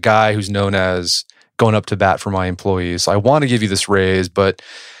be a guy who's known as going up to bat for my employees. So I want to give you this raise, but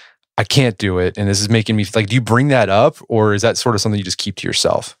I can't do it. And this is making me like, do you bring that up, or is that sort of something you just keep to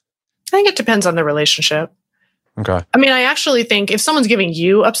yourself? think it depends on the relationship. Okay. I mean, I actually think if someone's giving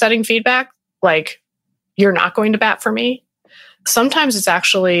you upsetting feedback, like you're not going to bat for me, sometimes it's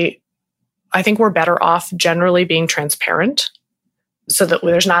actually, I think we're better off generally being transparent so that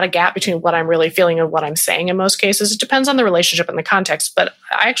there's not a gap between what I'm really feeling and what I'm saying in most cases. It depends on the relationship and the context, but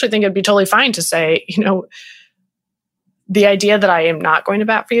I actually think it'd be totally fine to say, the idea that I am not going to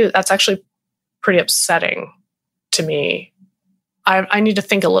bat for you, that's actually pretty upsetting to me. I need to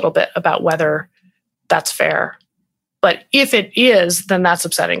think a little bit about whether that's fair. But if it is, then that's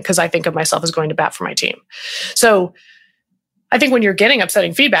upsetting because I think of myself as going to bat for my team. So I think when you're getting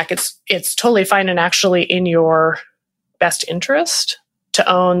upsetting feedback, it's totally fine and actually in your best interest to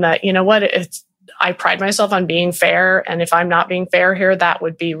own that, I pride myself on being fair. And if I'm not being fair here, that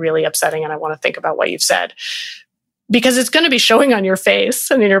would be really upsetting. And I want to think about what you've said. Because it's going to be showing on your face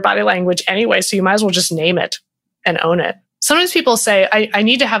and in your body language anyway. So you might as well just name it and own it. Sometimes people say, I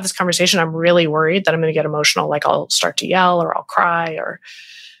need to have this conversation. I'm really worried that I'm going to get emotional. Like I'll start to yell or I'll cry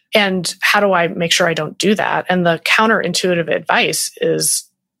and how do I make sure I don't do that? And the counterintuitive advice is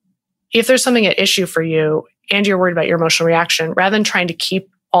if there's something at issue for you and you're worried about your emotional reaction, rather than trying to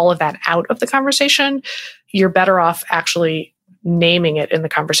keep all of that out of the conversation, you're better off actually naming it in the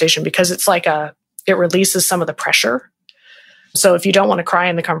conversation because it's like it releases some of the pressure. So if you don't want to cry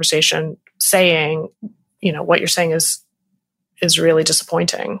in the conversation, saying, what you're saying is really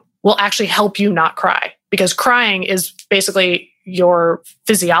disappointing will actually help you not cry because crying is basically your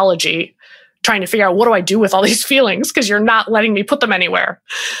physiology trying to figure out what do I do with all these feelings because you're not letting me put them anywhere.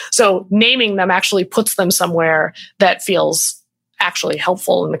 So naming them actually puts them somewhere that feels actually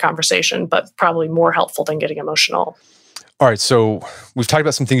helpful in the conversation, but probably more helpful than getting emotional. All right. So we've talked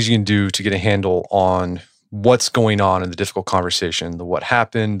about some things you can do to get a handle on what's going on in the difficult conversation, the what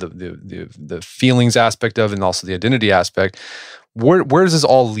happened, the feelings aspect of it, and also the identity aspect. Where is this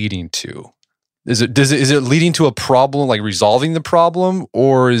all leading to? Is it leading to a problem, like resolving the problem,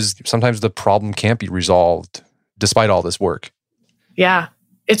 or is sometimes the problem can't be resolved despite all this work? Yeah,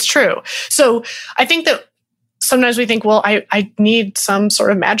 it's true. So I think that sometimes we think, well, I need some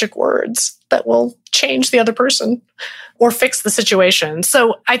sort of magic words that will change the other person or fix the situation.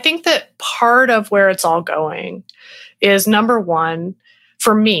 So I think that part of where it's all going is number one,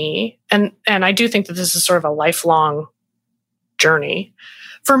 for me, and I do think that this is sort of a lifelong journey.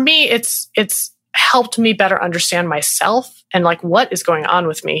 For me, it's helped me better understand myself and like what is going on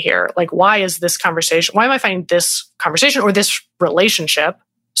with me here. Like, why am I finding this conversation or this relationship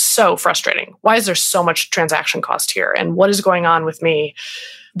so frustrating? Why is there so much transaction cost here? And what is going on with me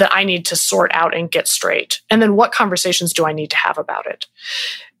that I need to sort out and get straight? And then what conversations do I need to have about it?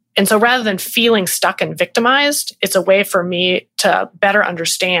 And so rather than feeling stuck and victimized, it's a way for me to better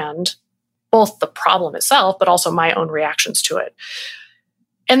understand both the problem itself, but also my own reactions to it.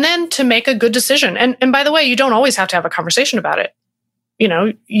 And then to make a good decision. And by the way, you don't always have to have a conversation about it.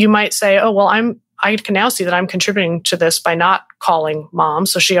 You might say, oh, well, I can now see that I'm contributing to this by not calling mom,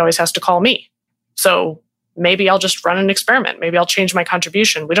 so she always has to call me. So maybe I'll just run an experiment. Maybe I'll change my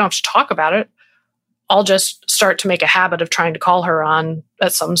contribution. We don't have to talk about it. I'll just start to make a habit of trying to call her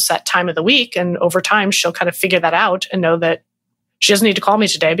at some set time of the week. And over time, she'll kind of figure that out and know that she doesn't need to call me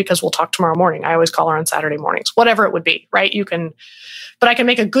today because we'll talk tomorrow morning. I always call her on Saturday mornings, whatever it would be, right? But I can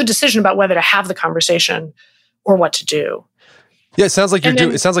make a good decision about whether to have the conversation or what to do. Yeah, it sounds like you're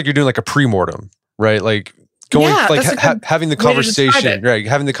doing like a pre-mortem, right? Like going, having the conversation, right?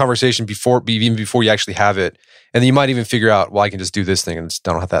 Having the conversation before you actually have it, and then you might even figure out, well, I can just do this thing and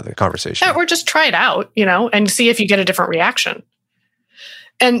don't have to have the conversation. Yeah, or just try it out, and see if you get a different reaction.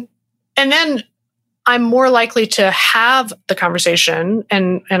 And then I'm more likely to have the conversation,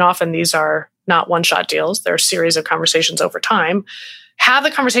 and often these are not one-shot deals. They're a series of conversations over time. Have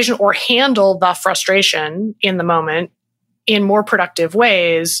the conversation or handle the frustration in the moment in more productive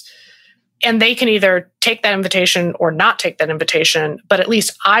ways. And they can either take that invitation or not take that invitation. But at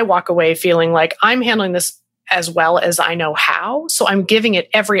least I walk away feeling like I'm handling this as well as I know how. So I'm giving it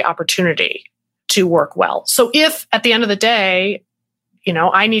every opportunity to work well. So if at the end of the day,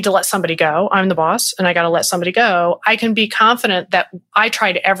 I need to let somebody go, I'm the boss and I got to let somebody go, I can be confident that I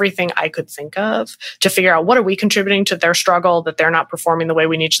tried everything I could think of to figure out what are we contributing to their struggle, that they're not performing the way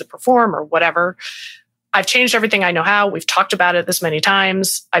we need to perform or whatever. I've changed everything I know how. We've talked about it this many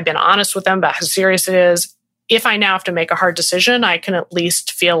times. I've been honest with them about how serious it is. If I now have to make a hard decision, I can at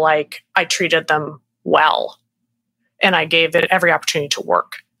least feel like I treated them well and I gave it every opportunity to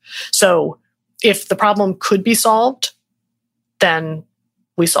work. So if the problem could be solved, then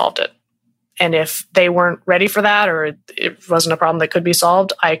we solved it. And if they weren't ready for that or it wasn't a problem that could be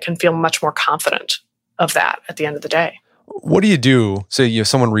solved, I can feel much more confident of that at the end of the day. What do you do? Say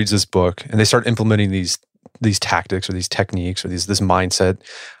someone reads this book and they start implementing these tactics or these techniques or this mindset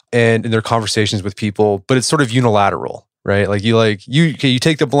and in their conversations with people, but it's sort of unilateral, right? Like you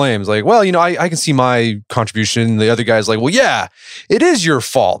take the blame. It's like, well, I can see my contribution. The other guy's like, well, yeah, it is your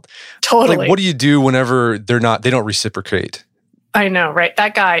fault. Totally. Like, what do you do whenever they don't reciprocate? I know, right?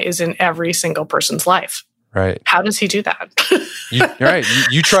 That guy is in every single person's life. Right. How does he do that? You're right.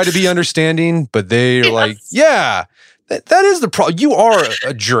 You try to be understanding, but they're like, yeah, that is the problem. You are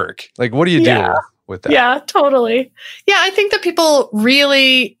a jerk. Like, what do you do with that? Yeah, totally. Yeah, I think that people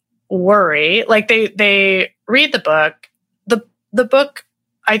really worry. Like they read the book. The book,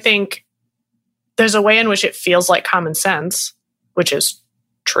 I think there's a way in which it feels like common sense, which is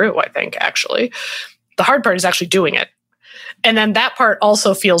true, I think, actually. The hard part is actually doing it. And then that part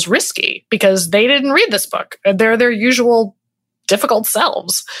also feels risky because they didn't read this book. They're their usual difficult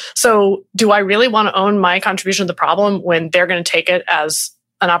selves. So do I really want to own my contribution to the problem when they're going to take it as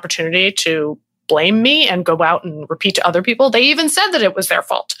an opportunity to blame me and go out and repeat to other people? They even said that it was their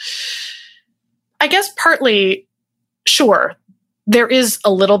fault. I guess partly, sure, there is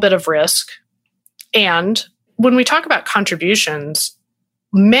a little bit of risk. And when we talk about contributions,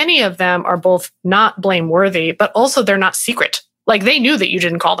 many of them are both not blameworthy, but also they're not secret. Like they knew that you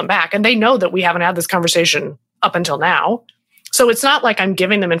didn't call them back and they know that we haven't had this conversation up until now. So it's not like I'm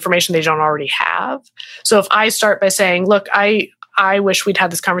giving them information they don't already have. So if I start by saying, look, I wish we'd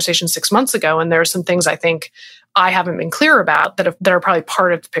had this conversation 6 months ago, and there are some things I think I haven't been clear about that are probably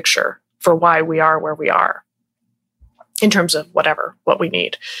part of the picture for why we are where we are in terms of what we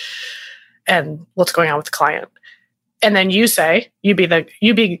need and what's going on with the client. And then you say, you be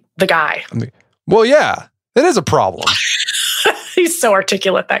the guy. Well, yeah, that is a problem. He's so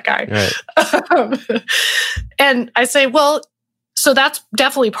articulate, that guy. Right. And I say, well, so that's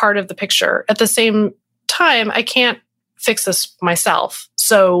definitely part of the picture. At the same time, I can't fix this myself.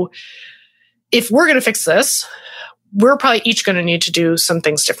 So if we're going to fix this, we're probably each going to need to do some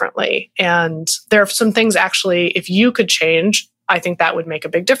things differently. And there are some things actually, if you could change, I think that would make a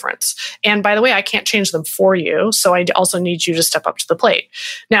big difference. And by the way, I can't change them for you. So I also need you to step up to the plate.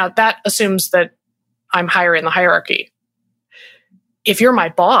 Now, that assumes that I'm higher in the hierarchy. If you're my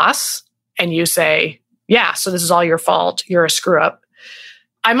boss and you say, yeah, so this is all your fault, you're a screw up,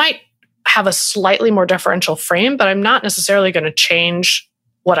 I might have a slightly more deferential frame, but I'm not necessarily going to change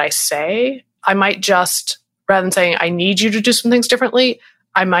what I say. I might just, rather than saying, I need you to do some things differently,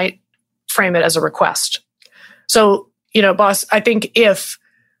 I might frame it as a request. So, boss, I think if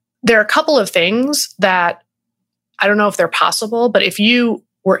there are a couple of things that I don't know if they're possible, but if you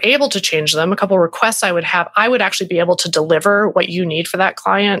were able to change them, a couple of requests I would have, I would actually be able to deliver what you need for that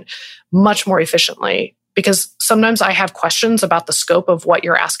client much more efficiently. Because sometimes I have questions about the scope of what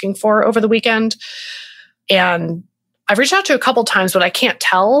you're asking for over the weekend. And I've reached out to a couple times, but I can't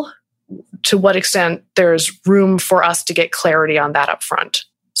tell to what extent there's room for us to get clarity on that up front.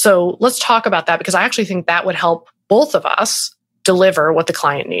 So let's talk about that, because I actually think that would help both of us deliver what the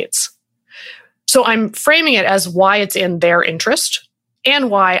client needs. So I'm framing it as why it's in their interest and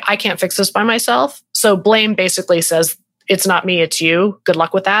why I can't fix this by myself. So blame basically says, it's not me, it's you. Good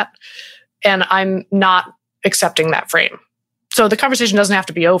luck with that. And I'm not accepting that frame. So the conversation doesn't have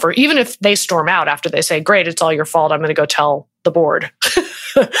to be over. Even if they storm out after they say, great, it's all your fault, I'm going to go tell the board.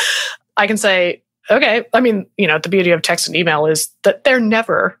 I can say, okay. I mean, the beauty of text and email is that they're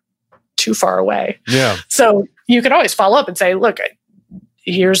never too far away. Yeah. So you can always follow up and say, look,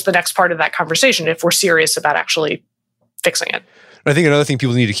 here's the next part of that conversation if we're serious about actually fixing it. I think another thing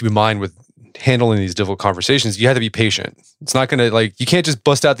people need to keep in mind with handling these difficult conversations, you have to be patient. It's not going to you can't just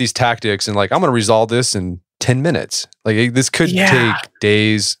bust out these tactics and I'm going to resolve this in 10 minutes. This could take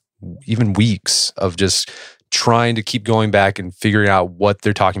days, even weeks of just trying to keep going back and figuring out what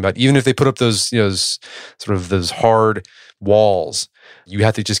they're talking about. Even if they put up those, sort of those hard walls, you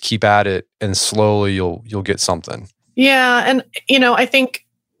have to just keep at it, and slowly you'll get something. Yeah. And, I think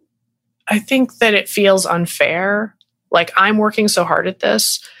that it feels unfair. Like I'm working so hard at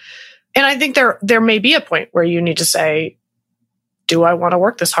this. And I think there may be a point where you need to say, do I want to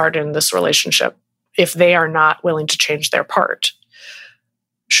work this hard in this relationship if they are not willing to change their part?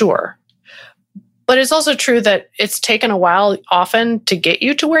 Sure. But it's also true that it's taken a while often to get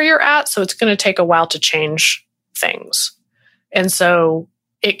you to where you're at. So it's going to take a while to change things. And so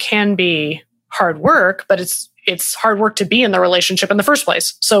it can be hard work, but it's hard work to be in the relationship in the first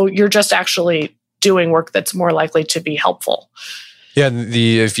place. So you're just actually doing work that's more likely to be helpful. Yeah,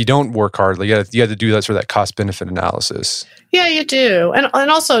 if you don't work hard, you have to do that sort of that cost-benefit analysis. Yeah, you do.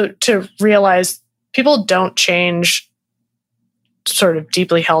 And also to realize people don't change sort of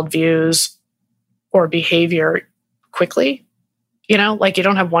deeply held views or behavior quickly. You know, like you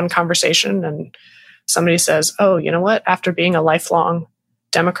don't have one conversation and somebody says, oh, you know what? After being a lifelong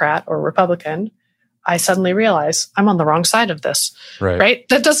Democrat or Republican, I suddenly realize I'm on the wrong side of this, right?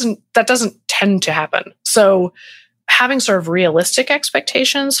 That doesn't tend to happen. So having sort of realistic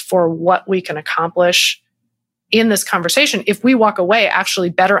expectations for what we can accomplish in this conversation, if we walk away actually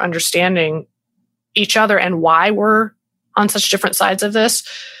better understanding each other and why we're on such different sides of this,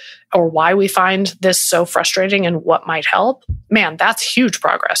 or why we find this so frustrating and what might help, man, that's huge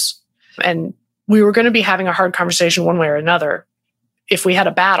progress. And we were going to be having a hard conversation one way or another. If we had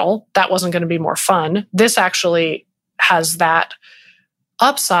a battle, that wasn't going to be more fun. This actually has that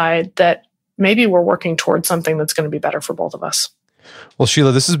upside that maybe we're working towards something that's going to be better for both of us. Well,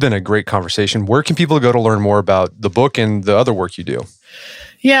 Sheila, this has been a great conversation. Where can people go to learn more about the book and the other work you do?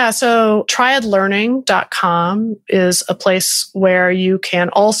 Yeah, so triadlearning.com is a place where you can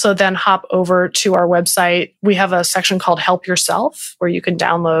also then hop over to our website. We have a section called Help Yourself, where you can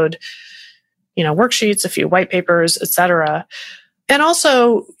download, worksheets, a few white papers, et cetera. And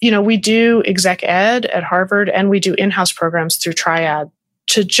also, we do exec ed at Harvard, and we do in-house programs through Triad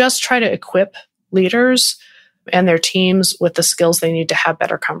to just try to equip leaders and their teams with the skills they need to have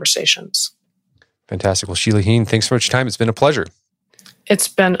better conversations. Fantastic. Well, Sheila Heen, thanks so much for your time. It's been a pleasure. It's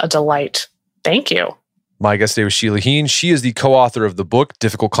been a delight. Thank you. My guest today was Sheila Heen. She is the co-author of the book,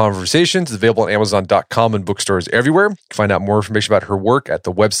 Difficult Conversations. It's available on Amazon.com and bookstores everywhere. You can find out more information about her work at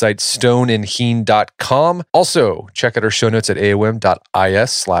the website stoneandheen.com. Also, check out our show notes at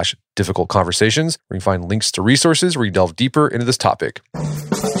aom.is/difficult conversations, where you can find links to resources where you delve deeper into this topic.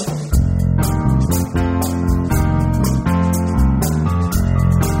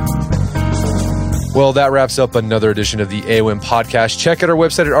 Well, that wraps up another edition of the AOM podcast. Check out our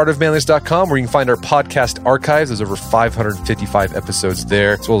website at artofmanliness.com, where you can find our podcast archives. There's over 555 episodes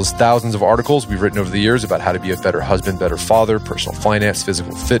there, as well as thousands of articles we've written over the years about how to be a better husband, better father, personal finance,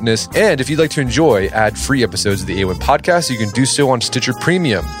 physical fitness. And if you'd like to enjoy ad-free episodes of the AOM podcast, you can do so on Stitcher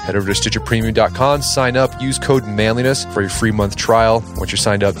Premium. Head over to stitcherpremium.com, sign up, use code manliness for your free month trial. Once you're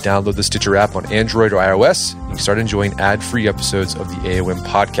signed up, download the Stitcher app on Android or iOS, and you start enjoying ad-free episodes of the AOM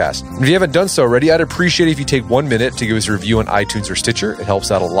podcast. And if you haven't done so already, I'd appreciate it if you take 1 minute to give us a review on iTunes or Stitcher. It helps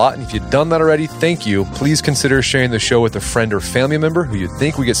out a lot. And if you've done that already, thank you. Please consider sharing the show with a friend or family member who you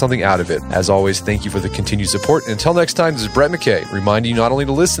think would get something out of it. As always, thank you for the continued support. And until next time, this is Brett McKay, reminding you not only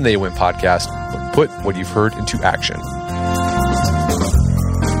to listen to the AOM podcast, but put what you've heard into action.